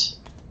Kingmans.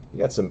 You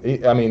got some.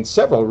 I mean,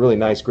 several really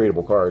nice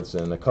gradable cards,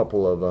 and a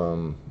couple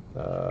of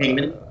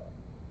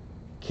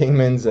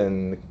Kingmans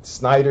and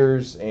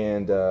Snyders,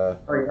 and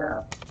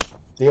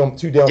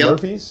two Dale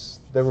Murphys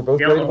that were both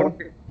gradable.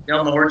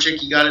 Dale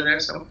Mahorchik, you got in there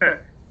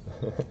somewhere.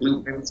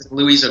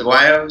 Luis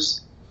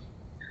Aguayos.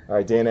 All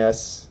right, Dan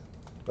S.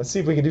 Let's see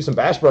if we can do some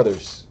Bash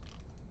Brothers.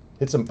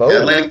 Hit some bow.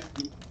 Yeah,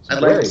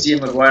 I'd like to see a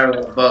McGwire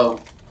with a bow.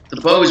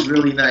 The bow is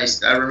really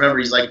nice. I remember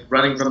he's like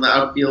running from the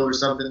outfield or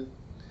something.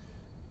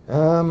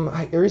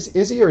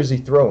 Is he or is he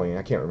throwing?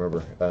 I can't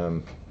remember.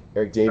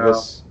 Eric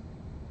Davis.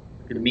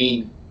 Look at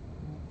mean.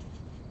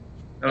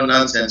 No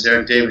nonsense,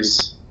 Eric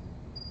Davis.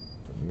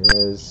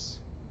 Ramirez.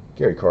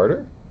 Gary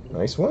Carter.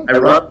 Nice one. I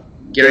love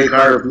Gary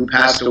Carter, who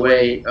passed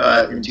away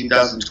in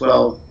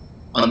 2012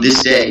 on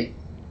this day.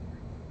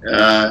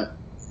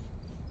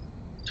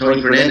 Tony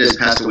Fernandez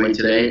passed away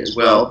today as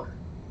well.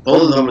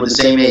 Both of them were the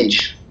same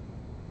age.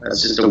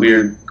 That's just a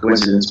weird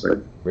coincidence,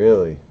 but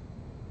really,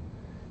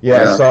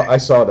 yeah. I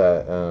saw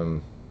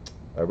that.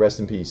 Rest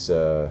in peace,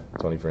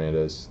 Tony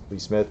Fernandez, Lee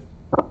Smith,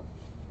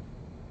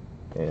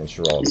 and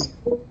Schiraldi.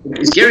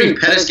 Is Gary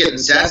Pettis getting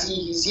sassy?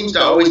 He seems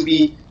to always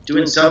be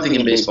doing something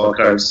in baseball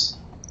cards.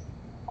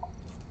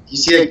 You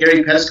see that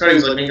Gary Pettis card?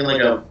 He's like making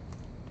like a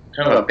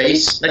kind of a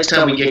base. Next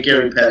time we get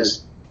Gary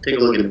Pettis, take a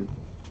look at him.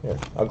 Yeah,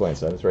 I'll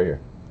glance at it. It's right here.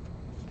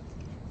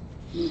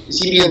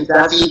 Is he being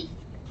sassy?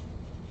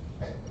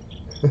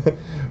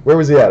 Where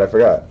was he at? I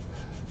forgot.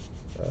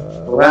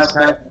 The last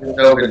pack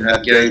open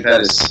had Gary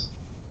Pettis.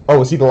 Oh,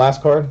 was he the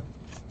last card?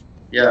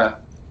 Yeah.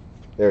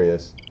 There he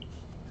is.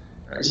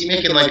 Is he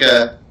making like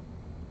a?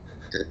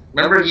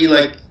 Remember he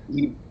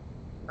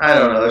I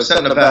don't know. There's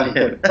something about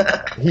him.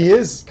 He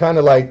is kind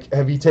of like,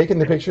 have you taken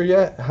the picture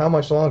yet? How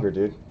much longer,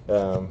 dude?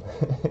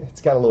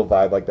 It's got a little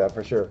vibe like that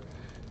for sure.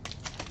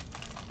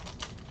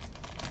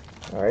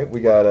 All right,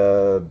 we got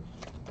a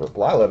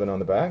Blyleven on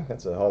the back.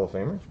 That's a Hall of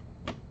Famer.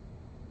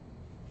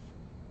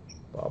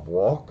 Bob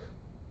Walk.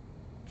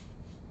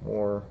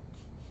 More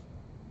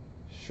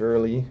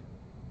Shirley.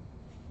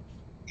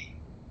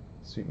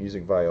 Sweet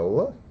Music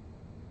Viola.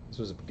 This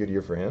was a good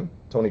year for him.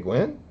 Tony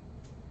Gwynn.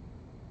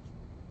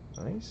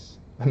 Nice.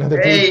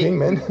 Another Dave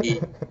Kingman.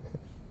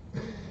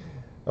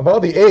 Of all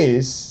the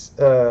A's,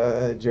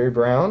 Jerry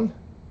Brown.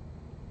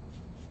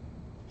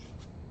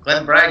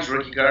 Glenn Bragg's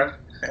rookie card.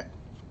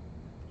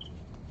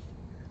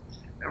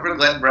 Remember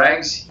Glenn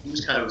Bragg's? He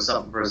was kind of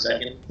something for a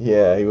second.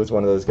 Yeah, he was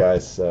one of those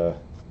guys.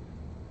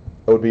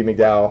 O.B.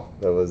 McDowell,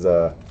 that was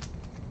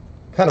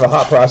kind of a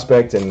hot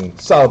prospect and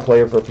solid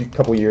player for a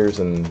couple years,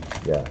 and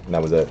yeah, and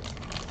that was it.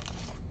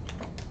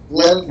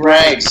 Glenn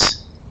Bragg's.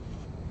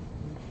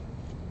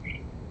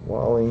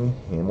 Walling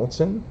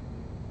Hamilton.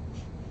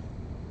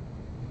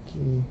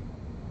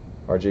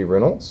 R.J.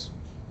 Reynolds.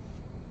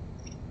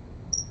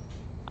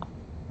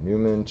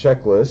 Newman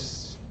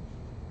Checklist.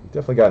 We've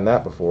definitely gotten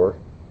that before.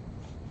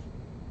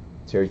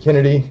 Terry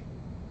Kennedy.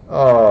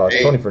 Oh,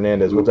 hey. Tony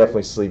Fernandez. We'll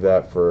definitely sleeve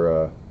that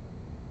for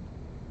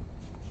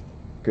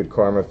good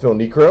karma. Phil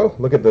Necro.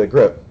 Look at the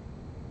grip.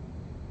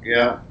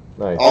 Yeah.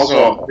 Nice.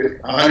 Also,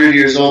 100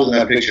 years old in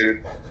that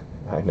picture.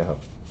 I know.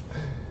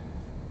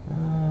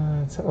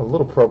 It's had a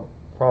little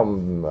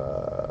problem.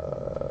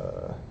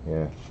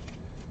 Yeah.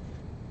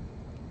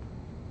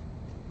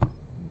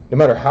 No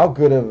matter how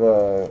good of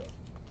a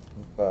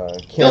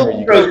camera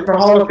you get. For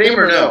Hall of Fame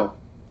or no?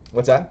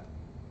 What's that?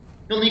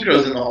 Phil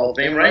Necro's in the Hall of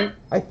Fame, right?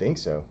 I think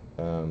so.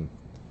 You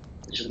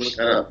should look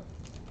that up.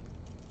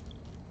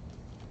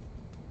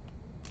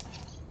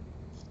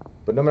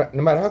 But no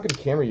matter how good a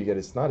camera you get,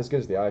 it's not as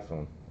good as the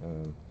iPhone.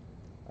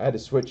 I had to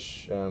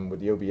switch with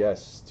the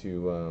OBS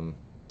to.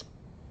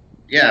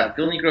 Yeah,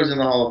 Phil Necro's in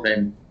the Hall of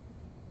Fame.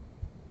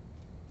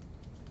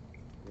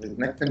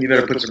 Next time you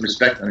better put some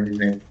respect on his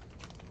name.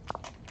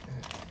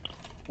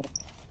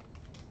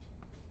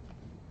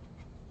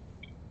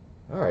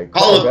 All right,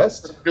 Carl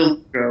Best. Phil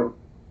Necro.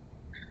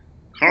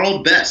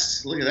 Carl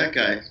Best. Look at that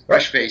guy.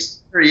 Fresh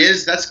face. There he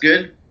is. That's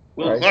good.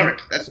 Will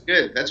Clark. That's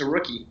good. That's a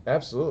rookie.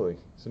 Absolutely.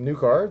 Some new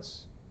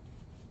cards.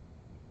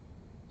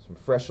 Some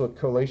fresh look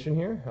collation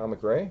here. Hal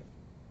McRae.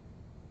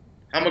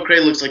 Hal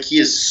McRae looks like he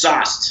is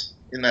sauced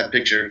in that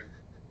picture.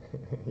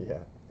 Yeah.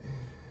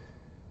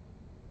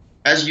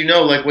 As you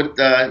know, like what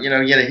he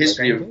had a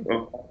history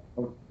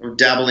of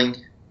dabbling.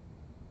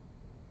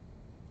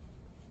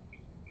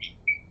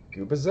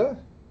 Gubaza.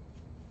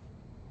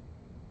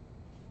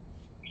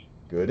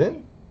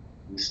 Gooden.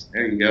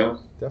 There you go.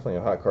 Definitely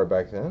a hot card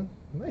back then.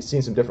 Nice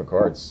seeing some different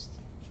cards.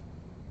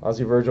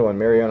 Ozzie Virgil and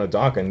Mariano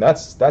Donkin.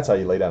 That's how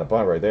you lay down a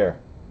bunt right there.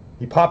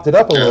 He popped it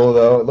up a little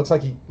though. It looks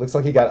like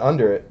he got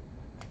under it,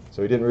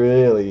 so he didn't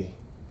really.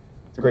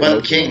 Great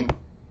bunt king.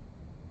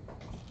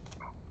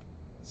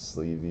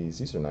 Sleeve these.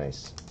 These are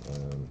nice.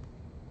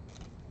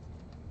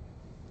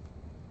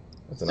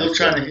 Still nice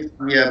trying to hit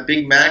the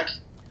Big Mac,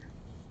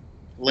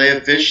 fillet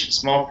of fish,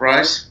 small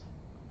fries.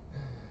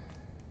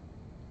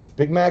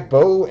 Big Mac,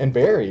 Bo, and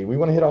Barry. We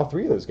want to hit all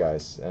three of those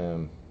guys.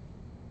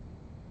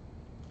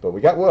 But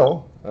we got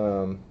Will.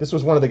 This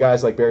was one of the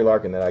guys like Barry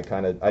Larkin that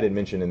I didn't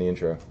mention in the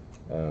intro.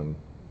 Oh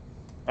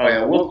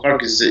yeah, Will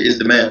Clark is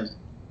the man.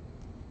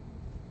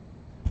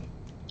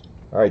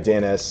 All right,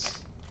 Dan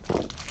S.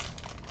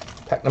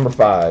 Pack number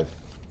 5.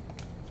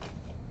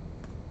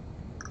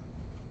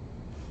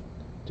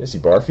 Jesse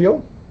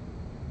Barfield.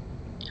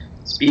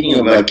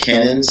 Speaking of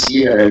cannons,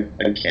 a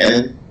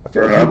cannon. I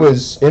feel like he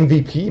was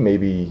MVP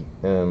maybe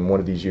one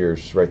of these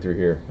years right through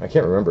here. I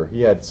can't remember.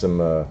 He had some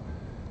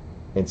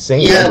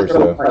insane numbers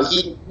though.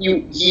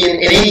 He in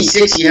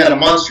 '86 he had a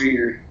monster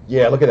year.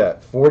 Yeah, look at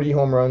that. 40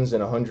 home runs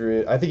and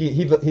 100. I think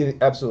he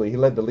absolutely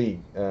led the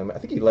league. I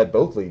think he led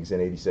both leagues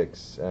in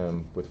 '86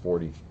 with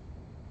 40.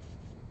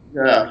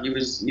 Yeah, he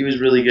was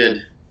really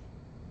good.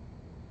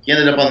 He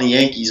ended up on the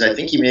Yankees. I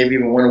think he may have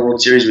even won a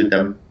World Series with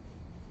them.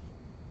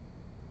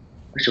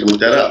 I should look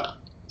that up.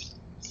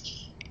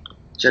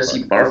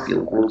 Jesse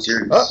Barfield World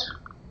Series. Oh.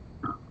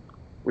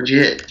 What'd you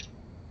hit?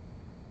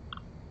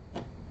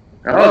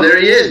 Oh, there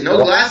he is. No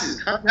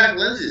glasses. Contact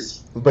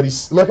lenses. But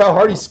look how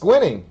hard he's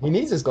squinting. He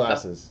needs his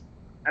glasses.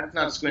 That's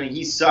not squinting.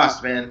 He's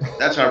sauced, man.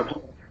 That's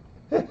our.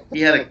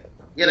 He had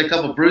a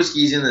couple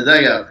brewskis in the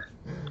dugout.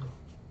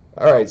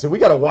 All right, so we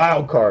got a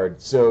wild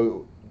card.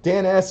 So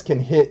Dan S can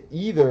hit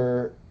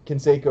either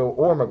Canseco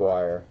or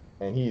McGwire,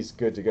 and he's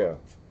good to go.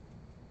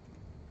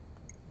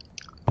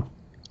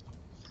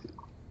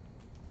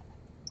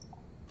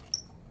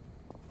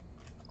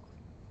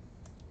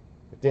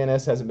 If Dan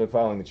S hasn't been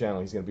following the channel,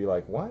 he's going to be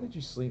like, why did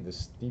you sleeve this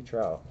Steve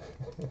Trout?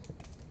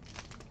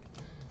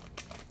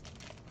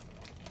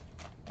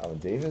 Alan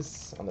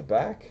Davis on the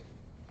back.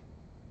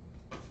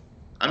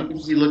 I'm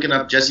busy looking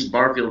up Jesse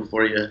Barfield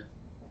for you.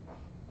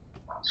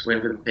 Just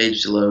waiting for the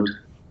page to load.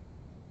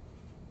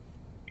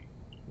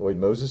 Lloyd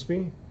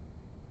Mosesby.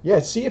 Yeah,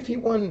 see if he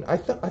won. I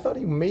thought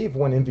he may have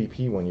won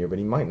MVP one year, but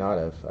he might not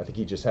have. I think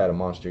he just had a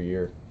monster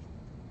year.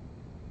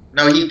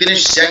 No, he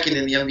finished second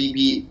in the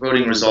MVP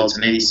voting results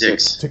in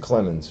 '86. To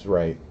Clemens,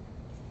 right?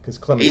 Because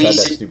Clemens had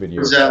that stupid year.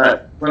 Was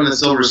won the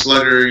Silver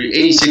Slugger.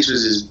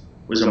 '86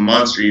 was a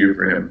monster year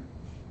for him.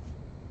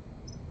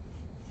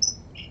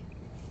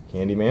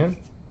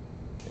 Candyman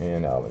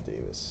and Alvin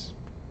Davis.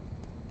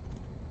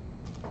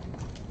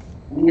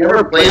 Did he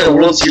ever play in the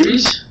World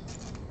Series?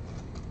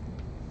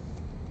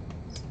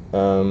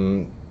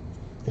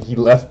 He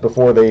left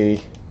before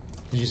they.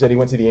 You said he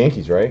went to the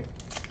Yankees, right?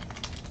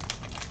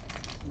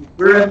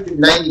 We're in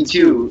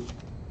 '92.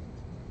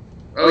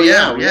 Oh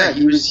yeah.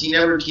 He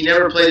never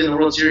played in the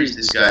World Series.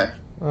 This guy.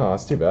 Oh,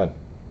 that's too bad.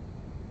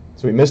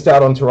 So he missed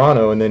out on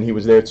Toronto, and then he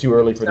was there too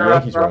early for the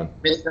Yankees run.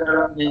 Missed out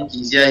on the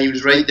Yankees. Yeah, he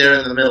was right there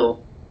in the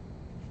middle.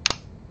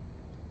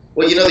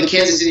 Well, you know, the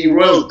Kansas City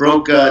Royals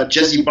broke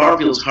Jesse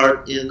Barfield's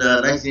heart in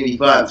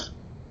 1985,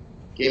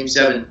 Game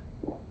 7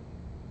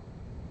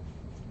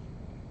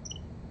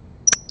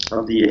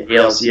 of the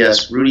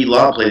ALCS. Rudy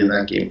Law played in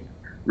that game.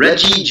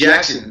 Reggie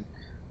Jackson.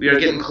 We are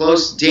getting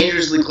close,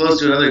 dangerously close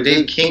to another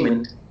Dave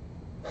Kingman.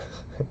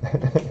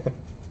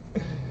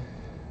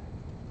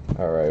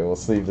 All right, we'll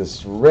leave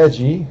this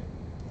Reggie.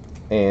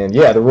 And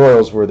yeah, the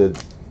Royals were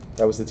that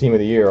was the team of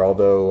the year,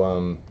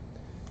 although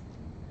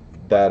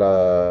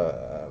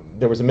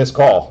there was a missed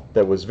call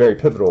that was very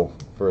pivotal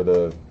for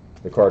the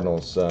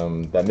Cardinals.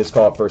 That missed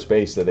call at first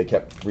base that they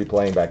kept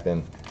replaying back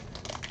then.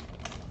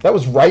 That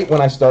was right when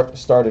I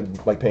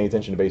started like paying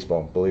attention to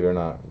baseball, believe it or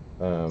not.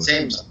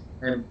 Same.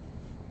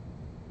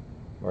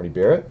 Marty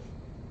Barrett.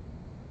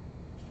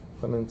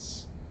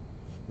 Clements.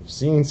 We've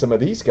seen some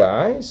of these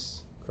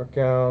guys.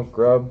 Krakow,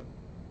 Grubb.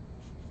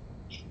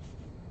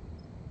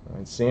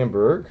 And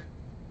Sandberg.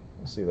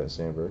 Let's see that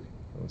Sandberg.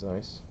 That was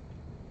nice.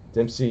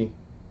 Dempsey.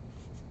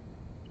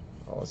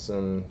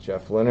 Allison.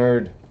 Jeff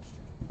Leonard.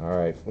 All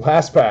right.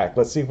 Last pack.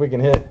 Let's see if we can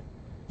hit.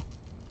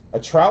 A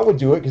Trout would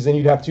do it because then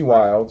you'd have two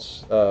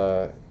wilds.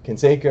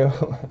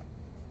 Canseco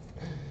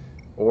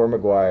or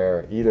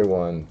McGwire. Either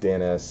one.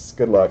 Dan S.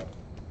 Good luck.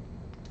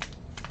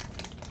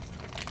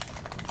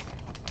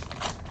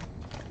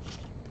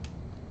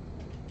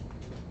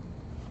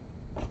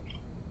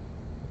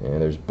 And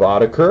there's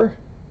Boddicker,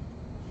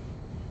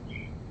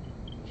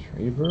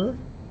 Schreiber,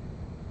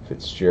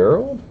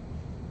 Fitzgerald,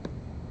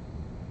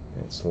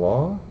 Vance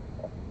Law,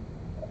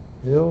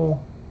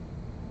 Hill,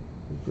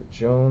 Rupert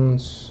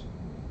Jones,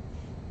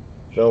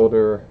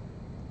 Felder,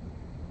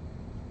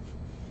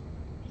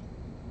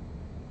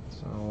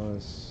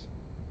 Salas.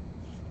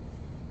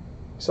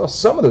 We saw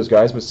some of those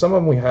guys, but some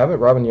of them we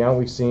haven't. Robin Yount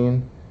we've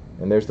seen,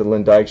 and there's the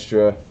Lynn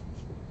Dykstra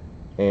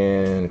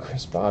and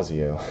Chris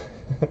Bosio.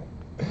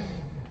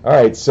 All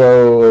right,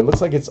 so it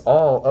looks like it's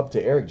all up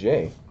to Eric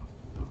J.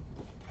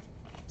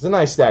 It's a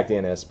nice stack,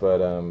 DNS, but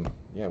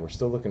yeah, we're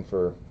still looking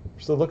for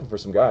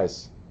some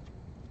guys.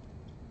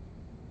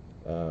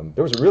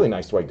 There was a really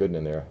nice Dwight Gooden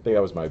in there. I think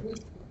that was my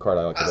card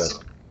I liked the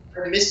best.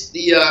 I missed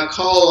the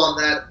call on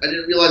that. I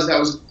didn't realize that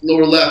was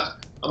lower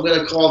left. I'm going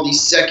to call the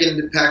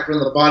second pack from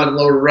the bottom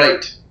lower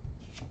right.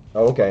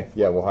 Oh, okay.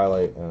 Yeah, we'll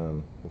highlight.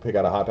 We'll pick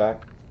out a hot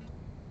pack.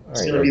 All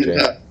right, Eric J.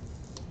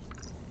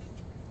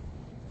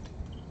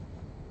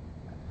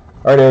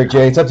 All right, Eric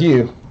J. It's up to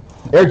you.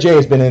 Eric J.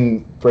 has been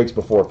in breaks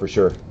before for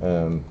sure.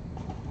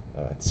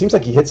 It seems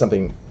like he hit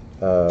something.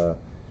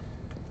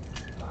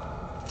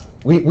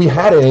 We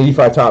had an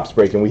 85 tops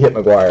break and we hit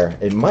McGwire.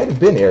 It might have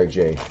been Eric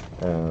J.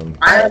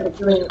 I have a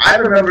feeling. I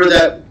remember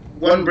that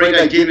one break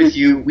I did with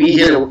you. We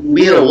hit a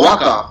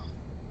walk off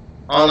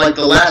on like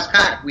the last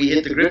pack. We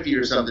hit the Griffey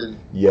or something.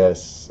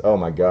 Yes. Oh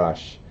my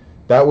gosh,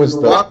 that was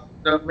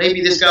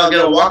maybe this guy will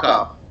get a walk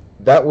off.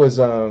 That was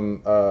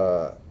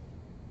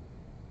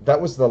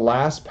the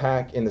last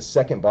pack in the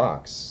second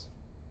box.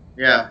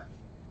 Yeah.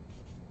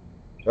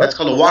 That's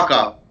called a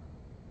walk-off.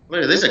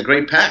 Look, this is a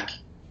great pack.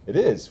 It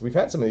is. We've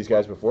had some of these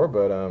guys before,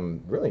 but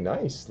really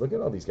nice. Look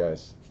at all these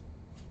guys.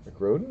 Rick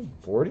Roden,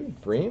 Forty,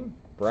 Bream,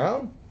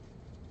 Brown.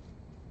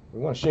 We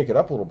want to shake it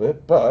up a little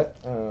bit, but...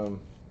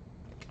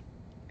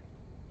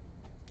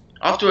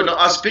 Off to an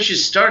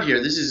auspicious start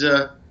here. This is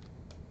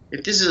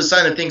if this is a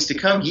sign of things to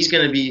come, he's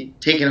going to be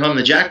taking home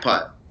the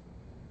jackpot.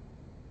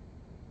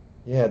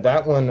 Yeah,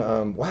 that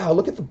one, wow,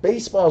 look at the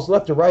baseballs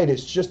left to right.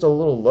 It's just a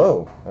little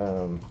low.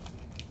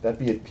 That'd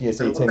be a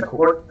PSA 10.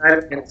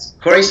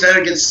 Corey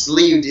Snyder gets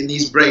sleeved in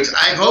these breaks.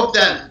 I hope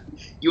that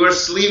you are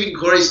sleeving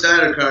Corey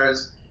Snyder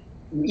cards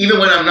even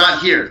when I'm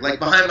not here. Like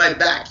behind my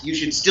back, you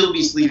should still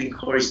be sleeving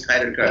Corey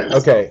Snyder cards.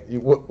 Okay,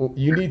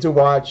 you need to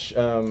watch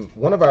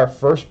one of our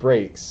first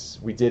breaks.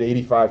 We did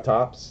 85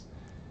 tops,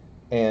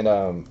 and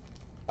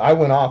I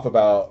went off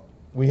about...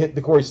 We hit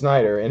the Corey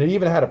Snyder, and it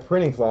even had a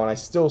printing flaw, and I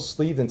still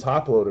sleeved and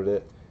top-loaded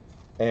it.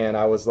 And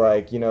I was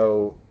like, you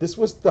know, this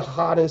was the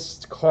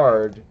hottest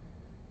card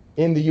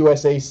in the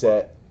USA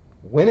set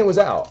when it was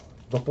out,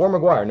 before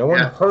McGwire. No one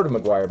heard of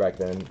McGwire back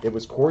then. It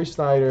was Corey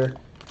Snyder,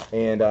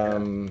 and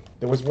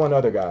there was one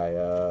other guy.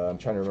 I'm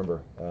trying to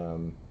remember.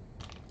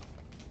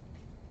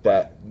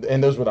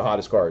 and those were the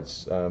hottest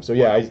cards. So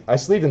yeah, I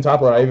sleeved and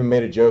top load. I even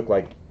made a joke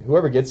like,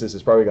 whoever gets this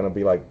is probably going to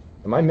be like,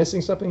 am I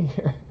missing something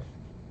here?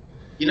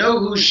 You know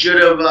who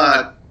should have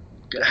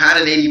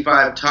had an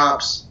 85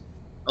 tops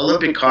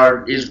Olympic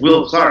card is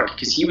Will Clark,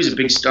 because he was a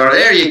big star.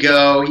 There you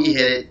go. He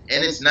hit it,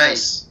 and it's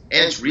nice.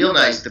 And it's real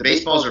nice. The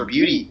baseballs are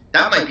beauty.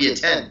 That might be a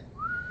 10.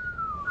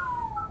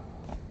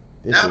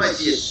 That might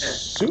be a 10.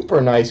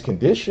 Super nice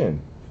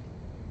condition.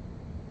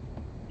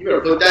 You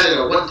better put that in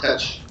a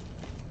one-touch.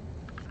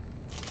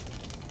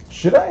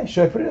 Should I?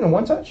 Should I put it in a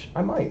one-touch?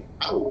 I might.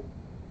 Oh.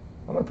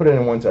 I'm going to put it in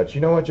a one-touch.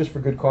 You know what? Just for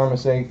good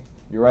karma's sake,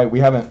 you're right. We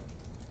haven't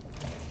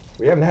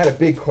had a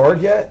big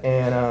card yet,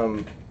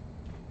 and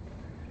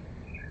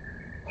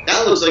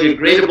that looks like a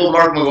gradable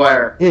Mark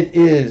McGwire. It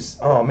is.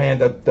 Oh man,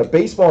 the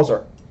baseballs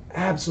are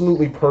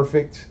absolutely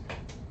perfect.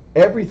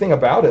 Everything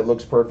about it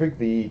looks perfect.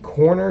 The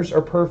corners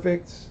are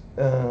perfect.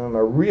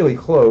 Are really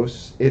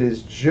close. It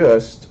is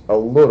just a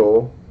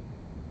little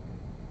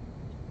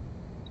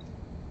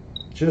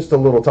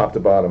top to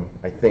bottom,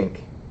 I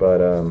think.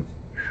 But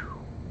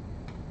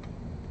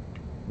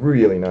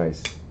really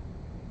nice.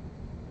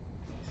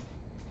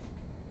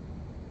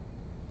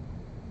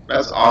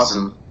 That's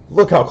awesome.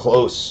 Look how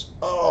close.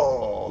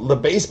 Oh, the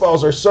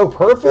baseballs are so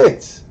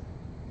perfect.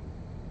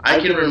 I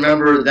can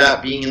remember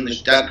that being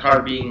that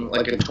card being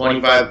like a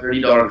 $25,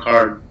 $30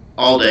 card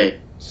all day.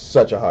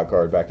 Such a hot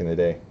card back in the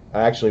day.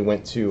 I actually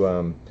went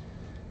to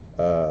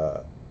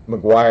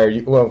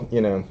McGwire. Well,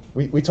 you know,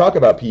 we talk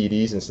about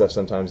PEDs and stuff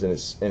sometimes, and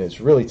it's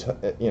really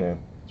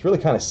it's really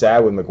kind of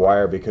sad with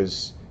McGwire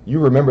because you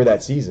remember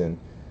that season.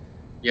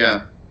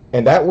 Yeah.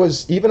 And that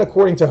was, even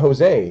according to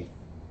Jose,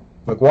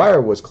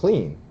 McGwire was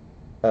clean.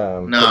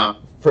 No.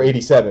 For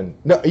 87.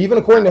 No, even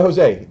according to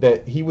Jose,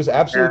 that he was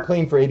absolutely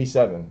clean for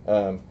 87.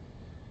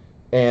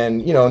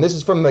 And, you know, and this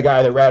is from the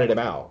guy that ratted him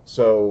out.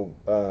 So,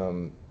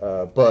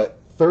 but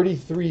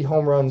 33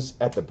 home runs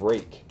at the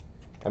break.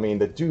 I mean,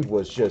 the dude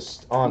was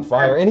just on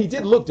fire. And he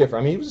did look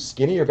different. I mean, he was a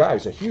skinnier guy. He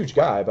was a huge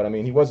guy, but, I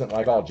mean, he wasn't,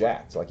 like, all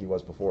jacked like he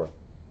was before.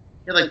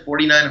 He had, like,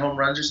 49 home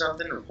runs or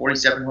something, or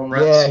 47 home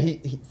runs? Yeah,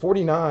 he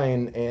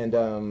 49, and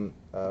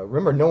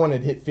remember, no one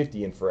had hit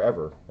 50 in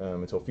forever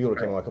until Fielder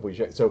came along a couple of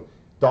years. So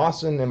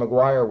Dawson and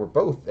McGwire were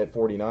both at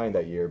 49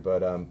 that year,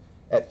 but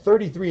at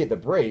 33 at the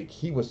break,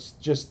 he was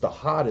just the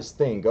hottest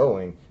thing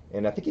going.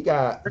 And I think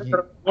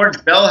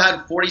George Bell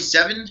had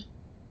 47?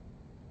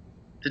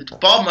 The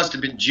ball must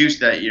have been juiced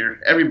that year.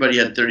 Everybody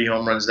had 30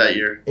 home runs that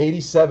year.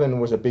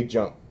 87 was a big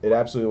jump. It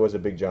absolutely was a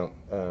big jump.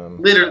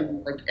 Literally,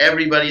 like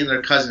everybody and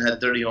their cousin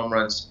had 30 home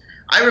runs.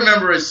 I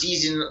remember a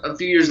season a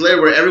few years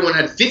later where everyone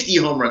had 50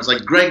 home runs.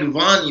 Like Greg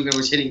Vaughn even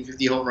was hitting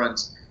 50 home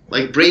runs.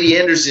 Like Brady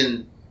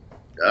Anderson.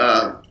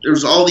 There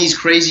was all these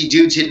crazy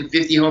dudes hitting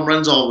 50 home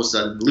runs all of a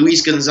sudden.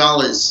 Luis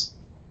Gonzalez.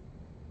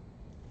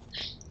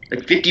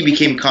 Like 50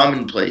 became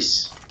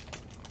commonplace.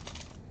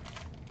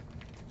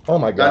 Oh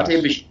my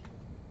gosh.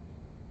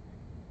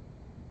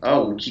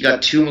 Oh, he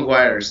got 2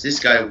 McGwires. This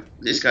guy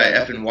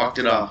effing walked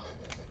it off.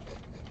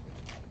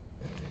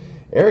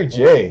 Eric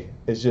J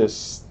is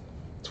just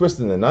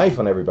twisting the knife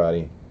on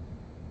everybody.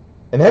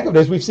 And heck of it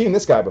is, we've seen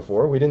this guy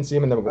before. We didn't see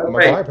him in the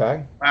McGwire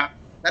pack. Wow.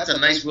 That's a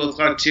nice Will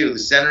Clark, too. The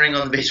centering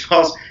on the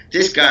baseballs.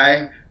 This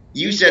guy,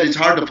 you said it's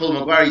hard to pull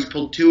McGwire. He's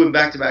pulled 2 in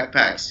back-to-back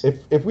packs.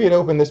 If we had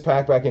opened this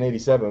pack back in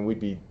 87,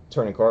 we'd be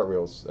turning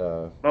cartwheels.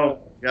 Oh,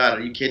 God.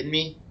 Are you kidding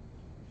me?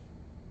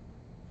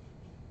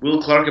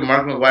 Will Clark and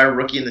Mark McGwire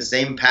rookie in the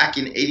same pack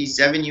in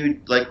 87,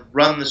 you'd, like,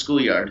 run the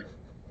schoolyard.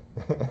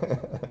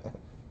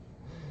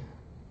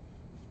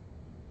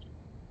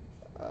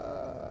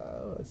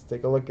 Let's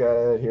take a look at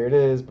it. Here it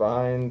is,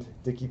 behind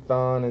Dickie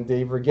Thon and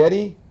Dave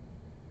Righetti.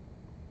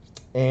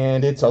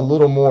 And it's a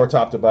little more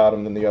top to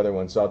bottom than the other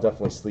one, so I'll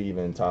definitely sleeve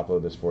and top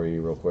load this for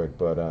you real quick.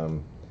 But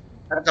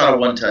that's not a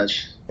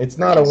one-touch. It's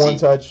not a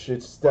one-touch.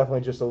 It's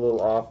definitely just a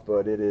little off,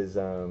 but it is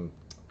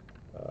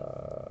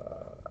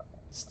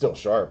still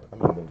sharp. I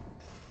mean,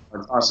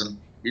 that's awesome.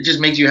 It just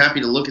makes you happy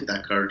to look at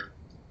that card.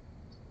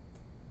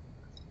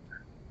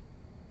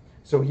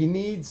 So he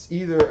needs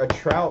either a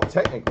Trout,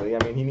 technically.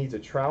 I mean, he needs a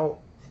Trout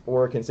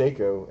or a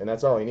Canseco, and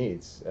that's all he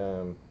needs.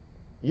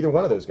 Either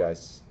one of those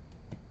guys.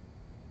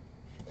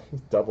 He's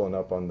doubling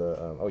up on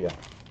the, oh yeah,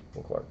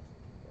 Will Clark.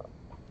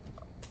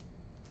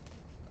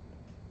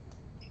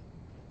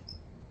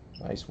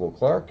 Nice Will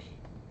Clark.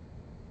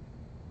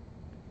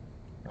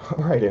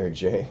 All right, Eric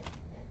J.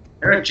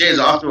 Eric J is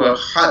off to a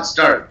hot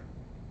start.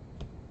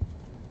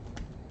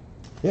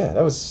 Yeah,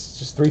 that was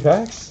just 3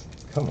 packs?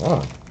 Come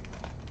on.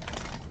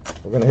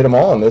 We're going to hit them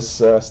all in this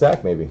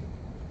stack, maybe.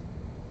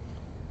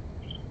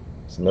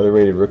 It's another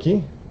rated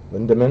rookie.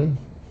 Lindemann.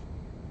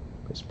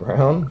 Chris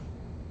Brown.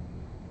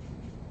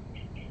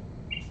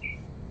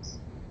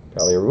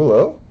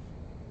 Paliarulo.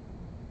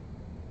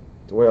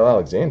 Doyle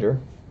Alexander.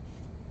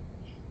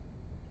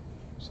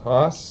 There's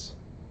Haas.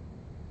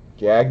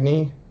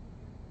 Gagne.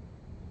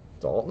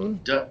 Dalton.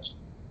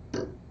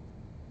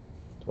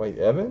 Dwight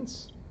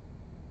Evans.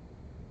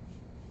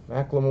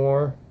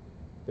 McLemore.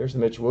 There's the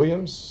Mitch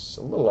Williams.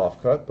 A little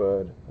off cut,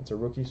 but that's a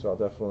rookie, so I'll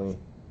definitely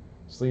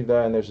sleeve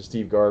that. And there's a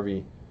Steve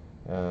Garvey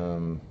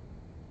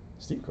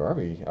Steve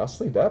Garvey, I'll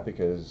sleeve that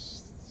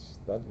because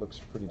that looks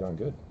pretty darn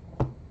good.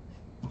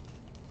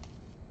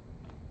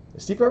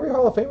 Is Steve Garvey a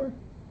Hall of Famer?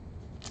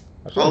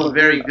 Hall of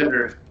Very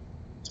Gooder.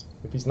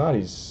 If he's not,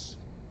 he's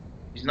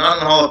not in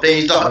the Hall of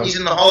Fame. He's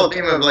in the Hall of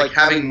Fame of like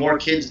having more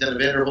kids than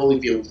Evander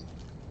Holyfield.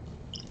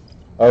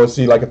 Oh, is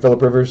he like a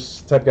Phillip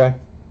Rivers type guy?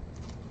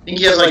 I think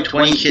he has like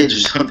 20 kids or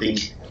something.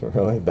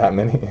 Really? That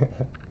many?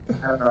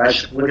 I don't know. I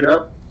should look it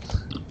up.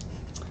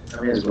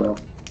 I may as well.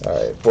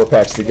 All right, 4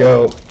 packs to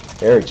go.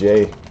 Eric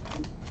J.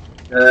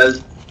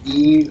 Does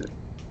Steve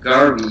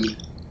Garvey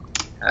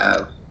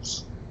have?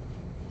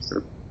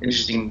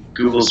 Interesting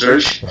Google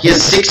search. He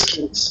has 6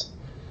 kids,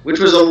 which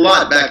was a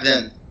lot back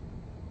then.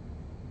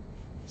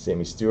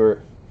 Sammy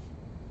Stewart.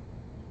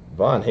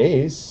 Von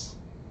Hayes.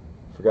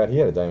 Forgot he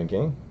had a Diamond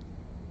King.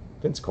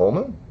 Vince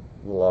Coleman.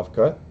 A little off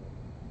cut.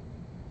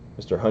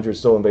 Mr. 100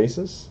 stolen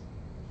bases.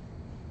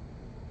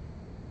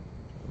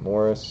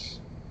 Morris.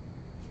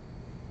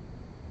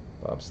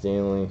 Bob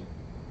Stanley.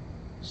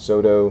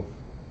 Soto.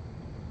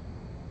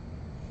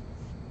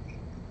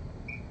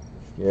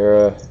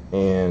 Guerra.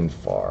 And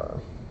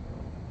Farr.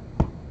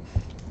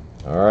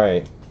 All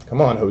right. Come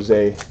on,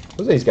 Jose.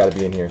 Jose's got to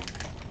be in here.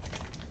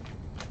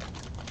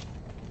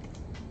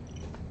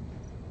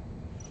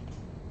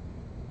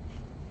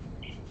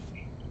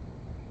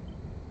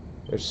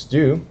 There's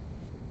Stu.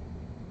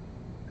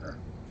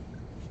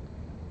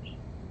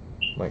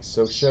 Mike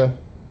Sosha.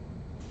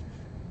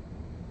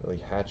 Billy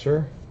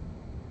Hatcher.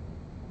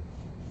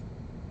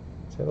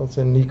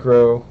 Tettleton,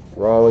 Necro,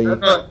 Raleigh.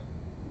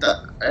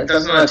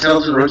 That's not a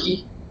Tettleton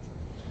rookie?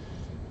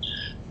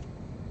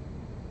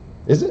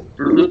 Is it?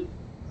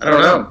 I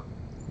don't know.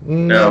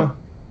 No.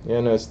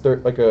 Yeah, no, it's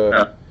like a...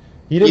 No.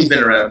 He's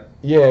been around.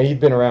 Yeah, he'd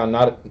been around.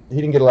 He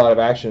didn't get a lot of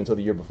action until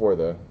the year before,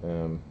 though.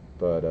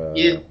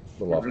 He a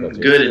little off cut,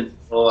 good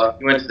until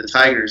he went to the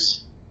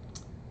Tigers.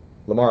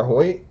 Lamar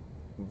Hoyt,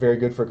 very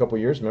good for a couple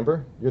years,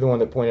 remember? You're the one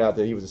that pointed out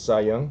that he was a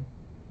Cy Young.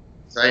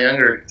 Cy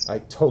Younger. I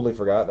totally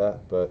forgot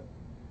that, but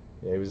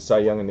yeah, he was a Cy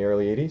Young in the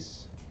early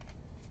 80s.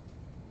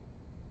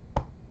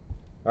 All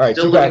right,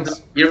 Still 2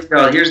 packs. Here's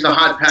the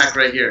hot pack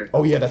right here.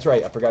 Oh, yeah, that's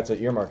right. I forgot to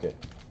earmark it.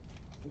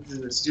 This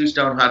is the Stu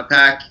Stone hot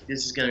pack.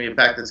 This is going to be a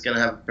pack that's going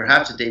to have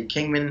perhaps a Dave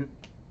Kingman,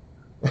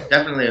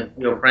 definitely a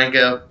Leo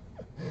Franco,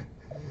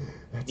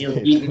 Neil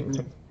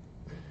Eaton,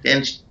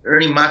 and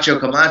Ernie Macho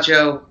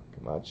Camacho.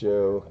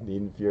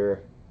 Niedenfuhr.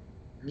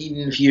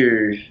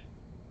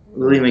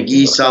 Willie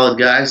McGee, solid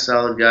guy.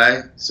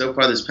 So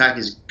far, this pack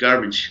is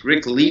garbage.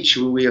 Rick Leach,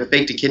 who we have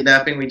faked a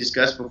kidnapping, we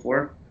discussed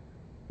before.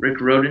 Rick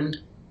Roden.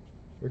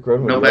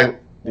 No back.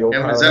 The old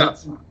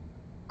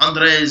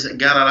Andres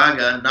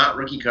Galarraga, not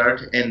rookie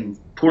card, and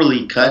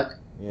poorly cut.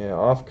 Yeah,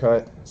 off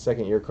cut,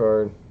 second year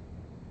card.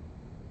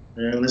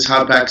 And this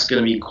hot pack's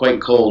going to be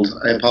quite cold.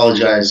 I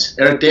apologize.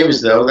 Eric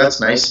Davis, though, that's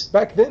nice.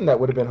 Back then, that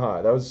would have been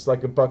hot. That was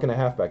like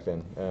 $1.50 back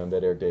then,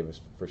 that Eric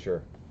Davis, for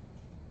sure.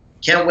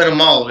 Can't win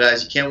them all,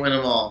 guys. You can't win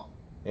them all.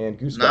 And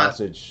Goose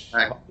Gossage.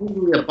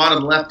 Usually a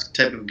bottom left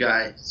type of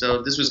guy,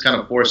 so this was kind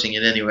of forcing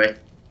it anyway.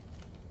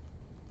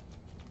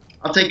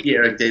 I'll take the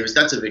Eric Davis.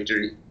 That's a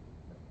victory.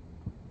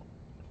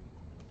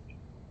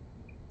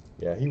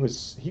 Yeah, he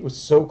was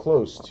so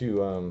close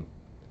to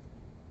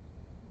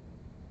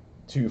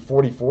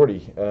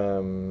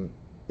 40-40.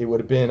 It would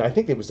have been, I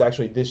think it was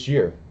actually this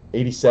year,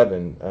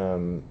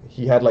 87.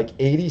 He had like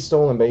 80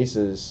 stolen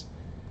bases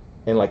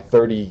and like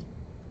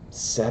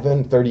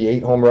 37,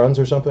 38 home runs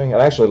or something. I'd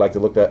actually like to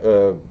look at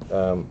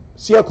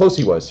see how close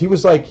he was. He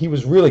was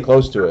really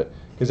close to it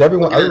because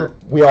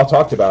we all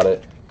talked about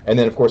it, and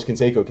then of course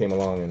Canseco came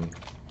along and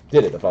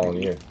did it the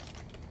following year.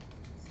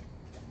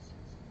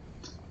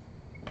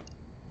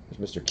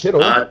 Mr. Kittle.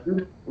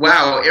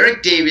 Wow,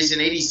 Eric Davis in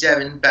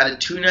 87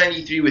 batted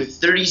 .293 with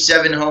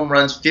 37 home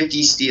runs,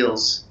 50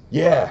 steals.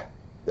 Yeah.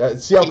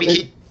 See how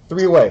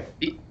 3 away.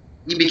 He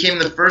became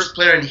the first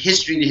player in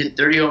history to hit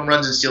 30 home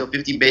runs and steal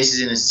 50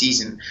 bases in a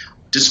season,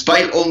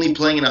 despite only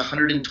playing in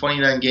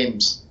 129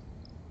 games.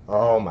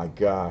 Oh, my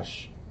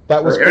gosh.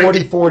 That was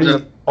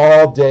 40-40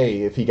 all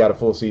day if he got a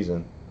full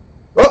season.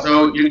 Oh.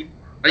 So,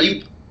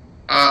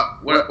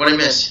 what I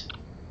miss?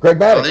 Greg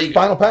Maddux,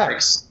 final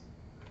packs.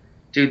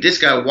 Dude, this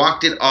guy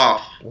walked it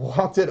off.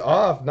 Walked it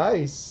off.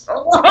 Nice.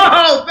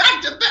 Oh,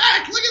 back to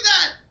back. Look at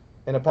that.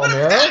 And a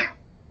Palmeiro.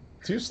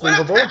 2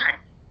 sleevable.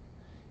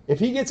 If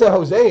he gets a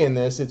Jose in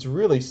this, it's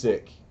really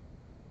sick.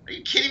 Are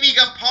you kidding me? You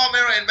got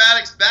Palmeiro and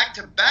Maddux back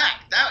to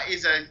back. That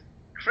is a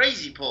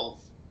crazy pull.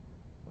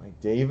 Mike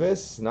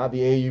Davis. Not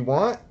the A you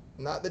want.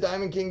 Not the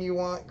Diamond King you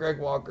want. Greg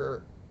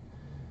Walker.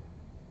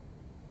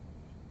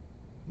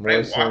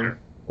 Morrison. Greg Walker.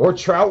 Or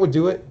Trout would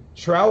do it.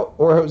 Trout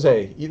or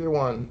Jose, either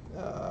one.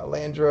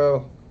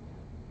 Landro.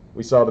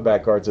 We saw the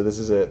back card, so this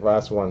is it.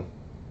 Last one.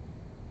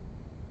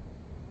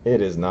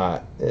 It is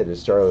not. It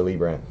is Charlie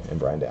Leibrandt and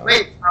Brian Down.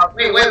 Wait.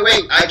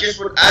 I just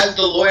would, as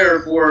the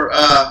lawyer for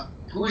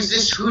who is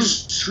this?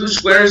 Whose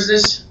square is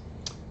this?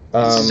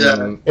 This is,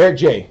 Eric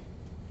J.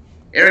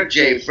 Eric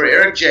J. For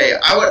Eric J.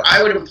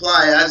 I would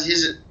imply as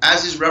his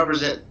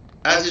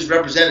as his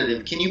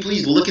representative, can you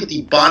please look at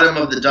the bottom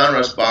of the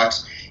Donruss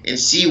box and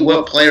see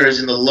what player is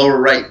in the lower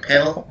right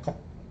panel?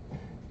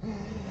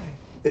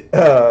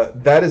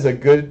 That is a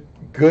good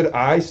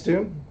eye,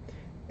 Stu.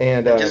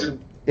 And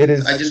it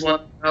is. I just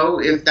want to know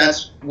if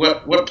that's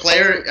what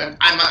player.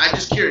 I'm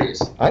just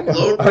curious. I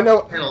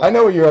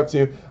know what you're up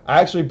to. I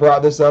actually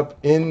brought this up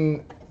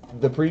in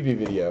the preview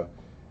video.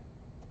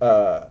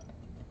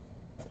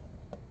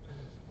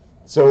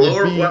 So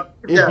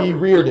it'd be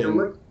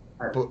Reardon.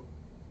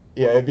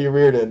 Yeah, it'd be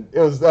Reardon.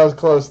 That was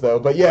close though.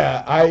 But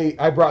yeah,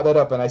 I brought that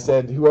up and I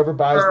said whoever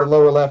buys the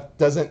lower left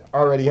doesn't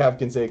already have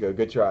Canseco.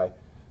 Good try.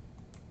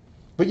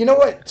 But you know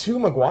what? 2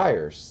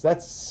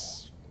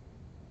 McGwires.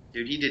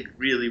 Dude, he did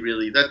really,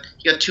 really.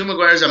 He got 2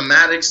 McGwires, a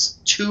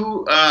Maddux,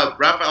 2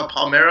 Rafael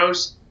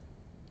Palmeiros.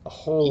 A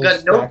whole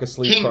stack of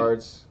sleeve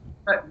cards.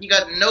 He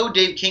got no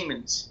Dave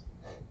Kingmans.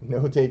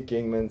 No Dave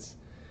Kingmans.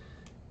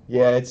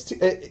 Yeah,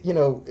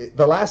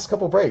 the last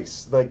couple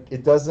breaks, like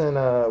it doesn't.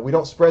 We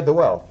don't spread the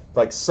wealth.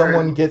 Like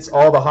someone gets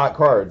all the hot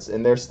cards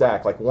in their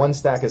stack. Like one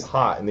stack is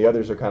hot and the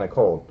others are kind of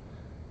cold.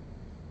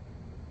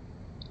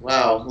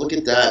 Wow, look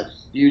at that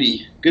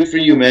beauty! Good for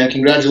you, man.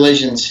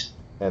 Congratulations.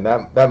 And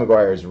that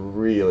McGwire is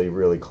really,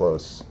 really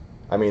close.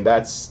 I mean,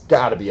 that's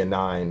got to be a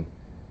 9.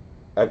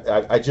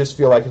 I just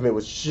feel like if it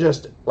was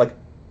just like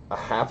a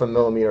half a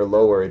millimeter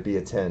lower, it'd be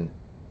a 10.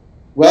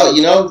 Well,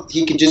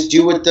 he could just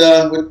do what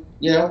I'm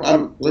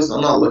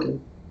not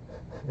looking.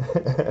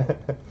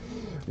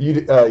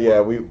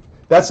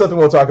 That's something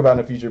we'll talk about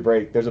in a future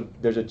break. There's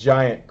a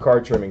giant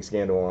card trimming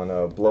scandal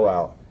on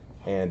Blowout,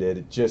 and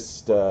it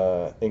just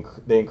they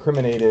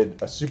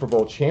incriminated a Super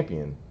Bowl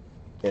champion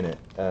in it.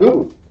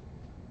 Who?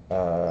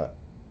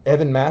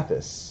 Evan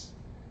Mathis,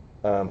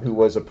 who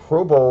was a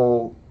Pro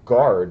Bowl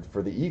guard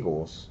for the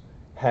Eagles,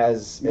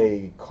 has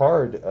a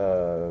card.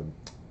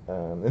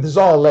 And this is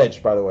all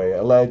alleged, by the way.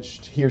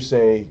 Alleged,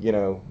 hearsay.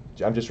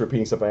 I'm just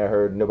repeating something I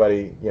heard.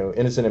 Nobody,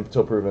 innocent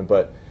until proven.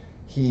 But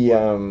he's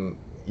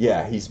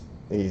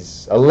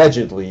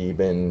allegedly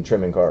been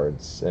trimming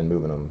cards and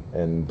moving them.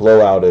 And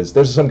Blowout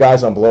there's some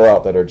guys on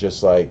Blowout that are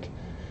just like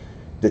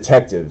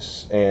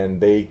detectives, and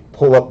they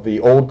pull up the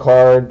old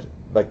card,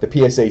 like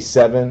the PSA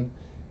 7.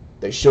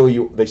 They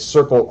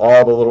circle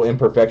all the little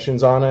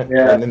imperfections on it,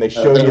 and then they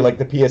show you like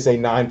the PSA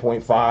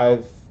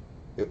 9.5,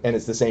 and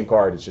it's the same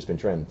card. It's just been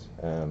trimmed.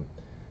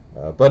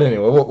 But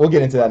anyway, we'll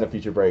get into that in a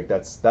future break.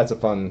 That's a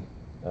fun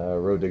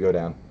road to go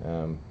down.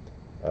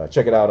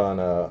 Check it out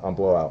on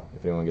Blowout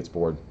if anyone gets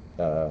bored.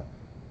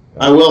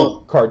 I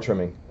will. Card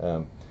trimming.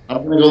 I'm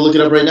gonna go look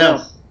it up right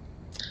now.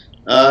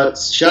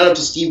 Shout out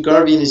to Steve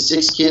Garvey and his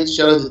 6 kids.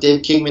 Shout out to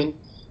Dave Kingman.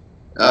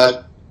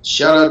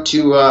 Shout out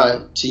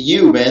to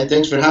you, man.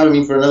 Thanks for having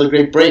me for another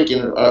great break.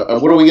 And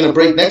what are we gonna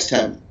break next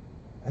time?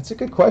 That's a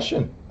good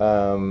question.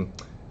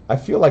 I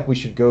feel like we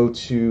should go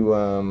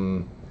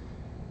to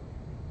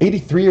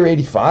 83 or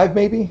 85,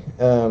 maybe.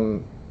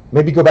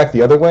 Maybe go back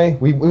the other way.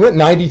 We went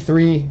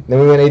 93, then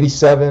we went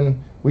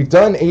 87. We've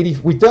done 80.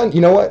 We've done. You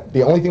know what?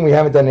 The only thing we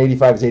haven't done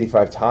 85 is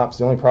 85 tops.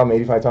 The only problem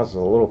 85 tops is a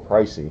little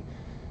pricey.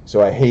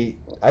 So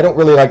I don't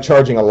really like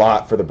charging a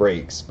lot for the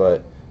breaks,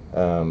 but.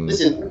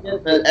 Listen, we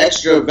get that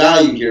extra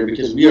value here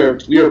because we are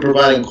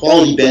providing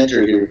quality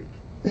banter here.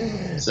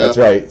 So. That's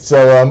right.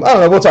 So I don't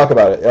know. We'll talk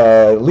about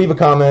it. Leave a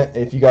comment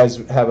if you guys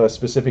have a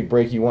specific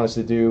break you want us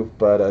to do.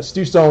 But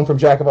Stu Stone from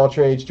Jack of All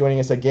Trades joining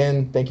us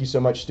again. Thank you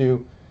so much,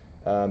 Stu.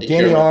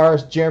 Danny R,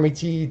 Jeremy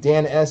T,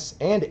 Dan S,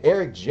 and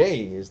Eric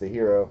J is the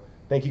hero.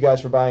 Thank you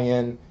guys for buying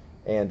in,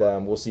 and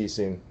we'll see you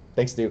soon.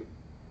 Thanks, Stu.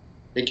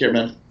 Take care,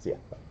 man. See ya.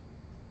 Bye.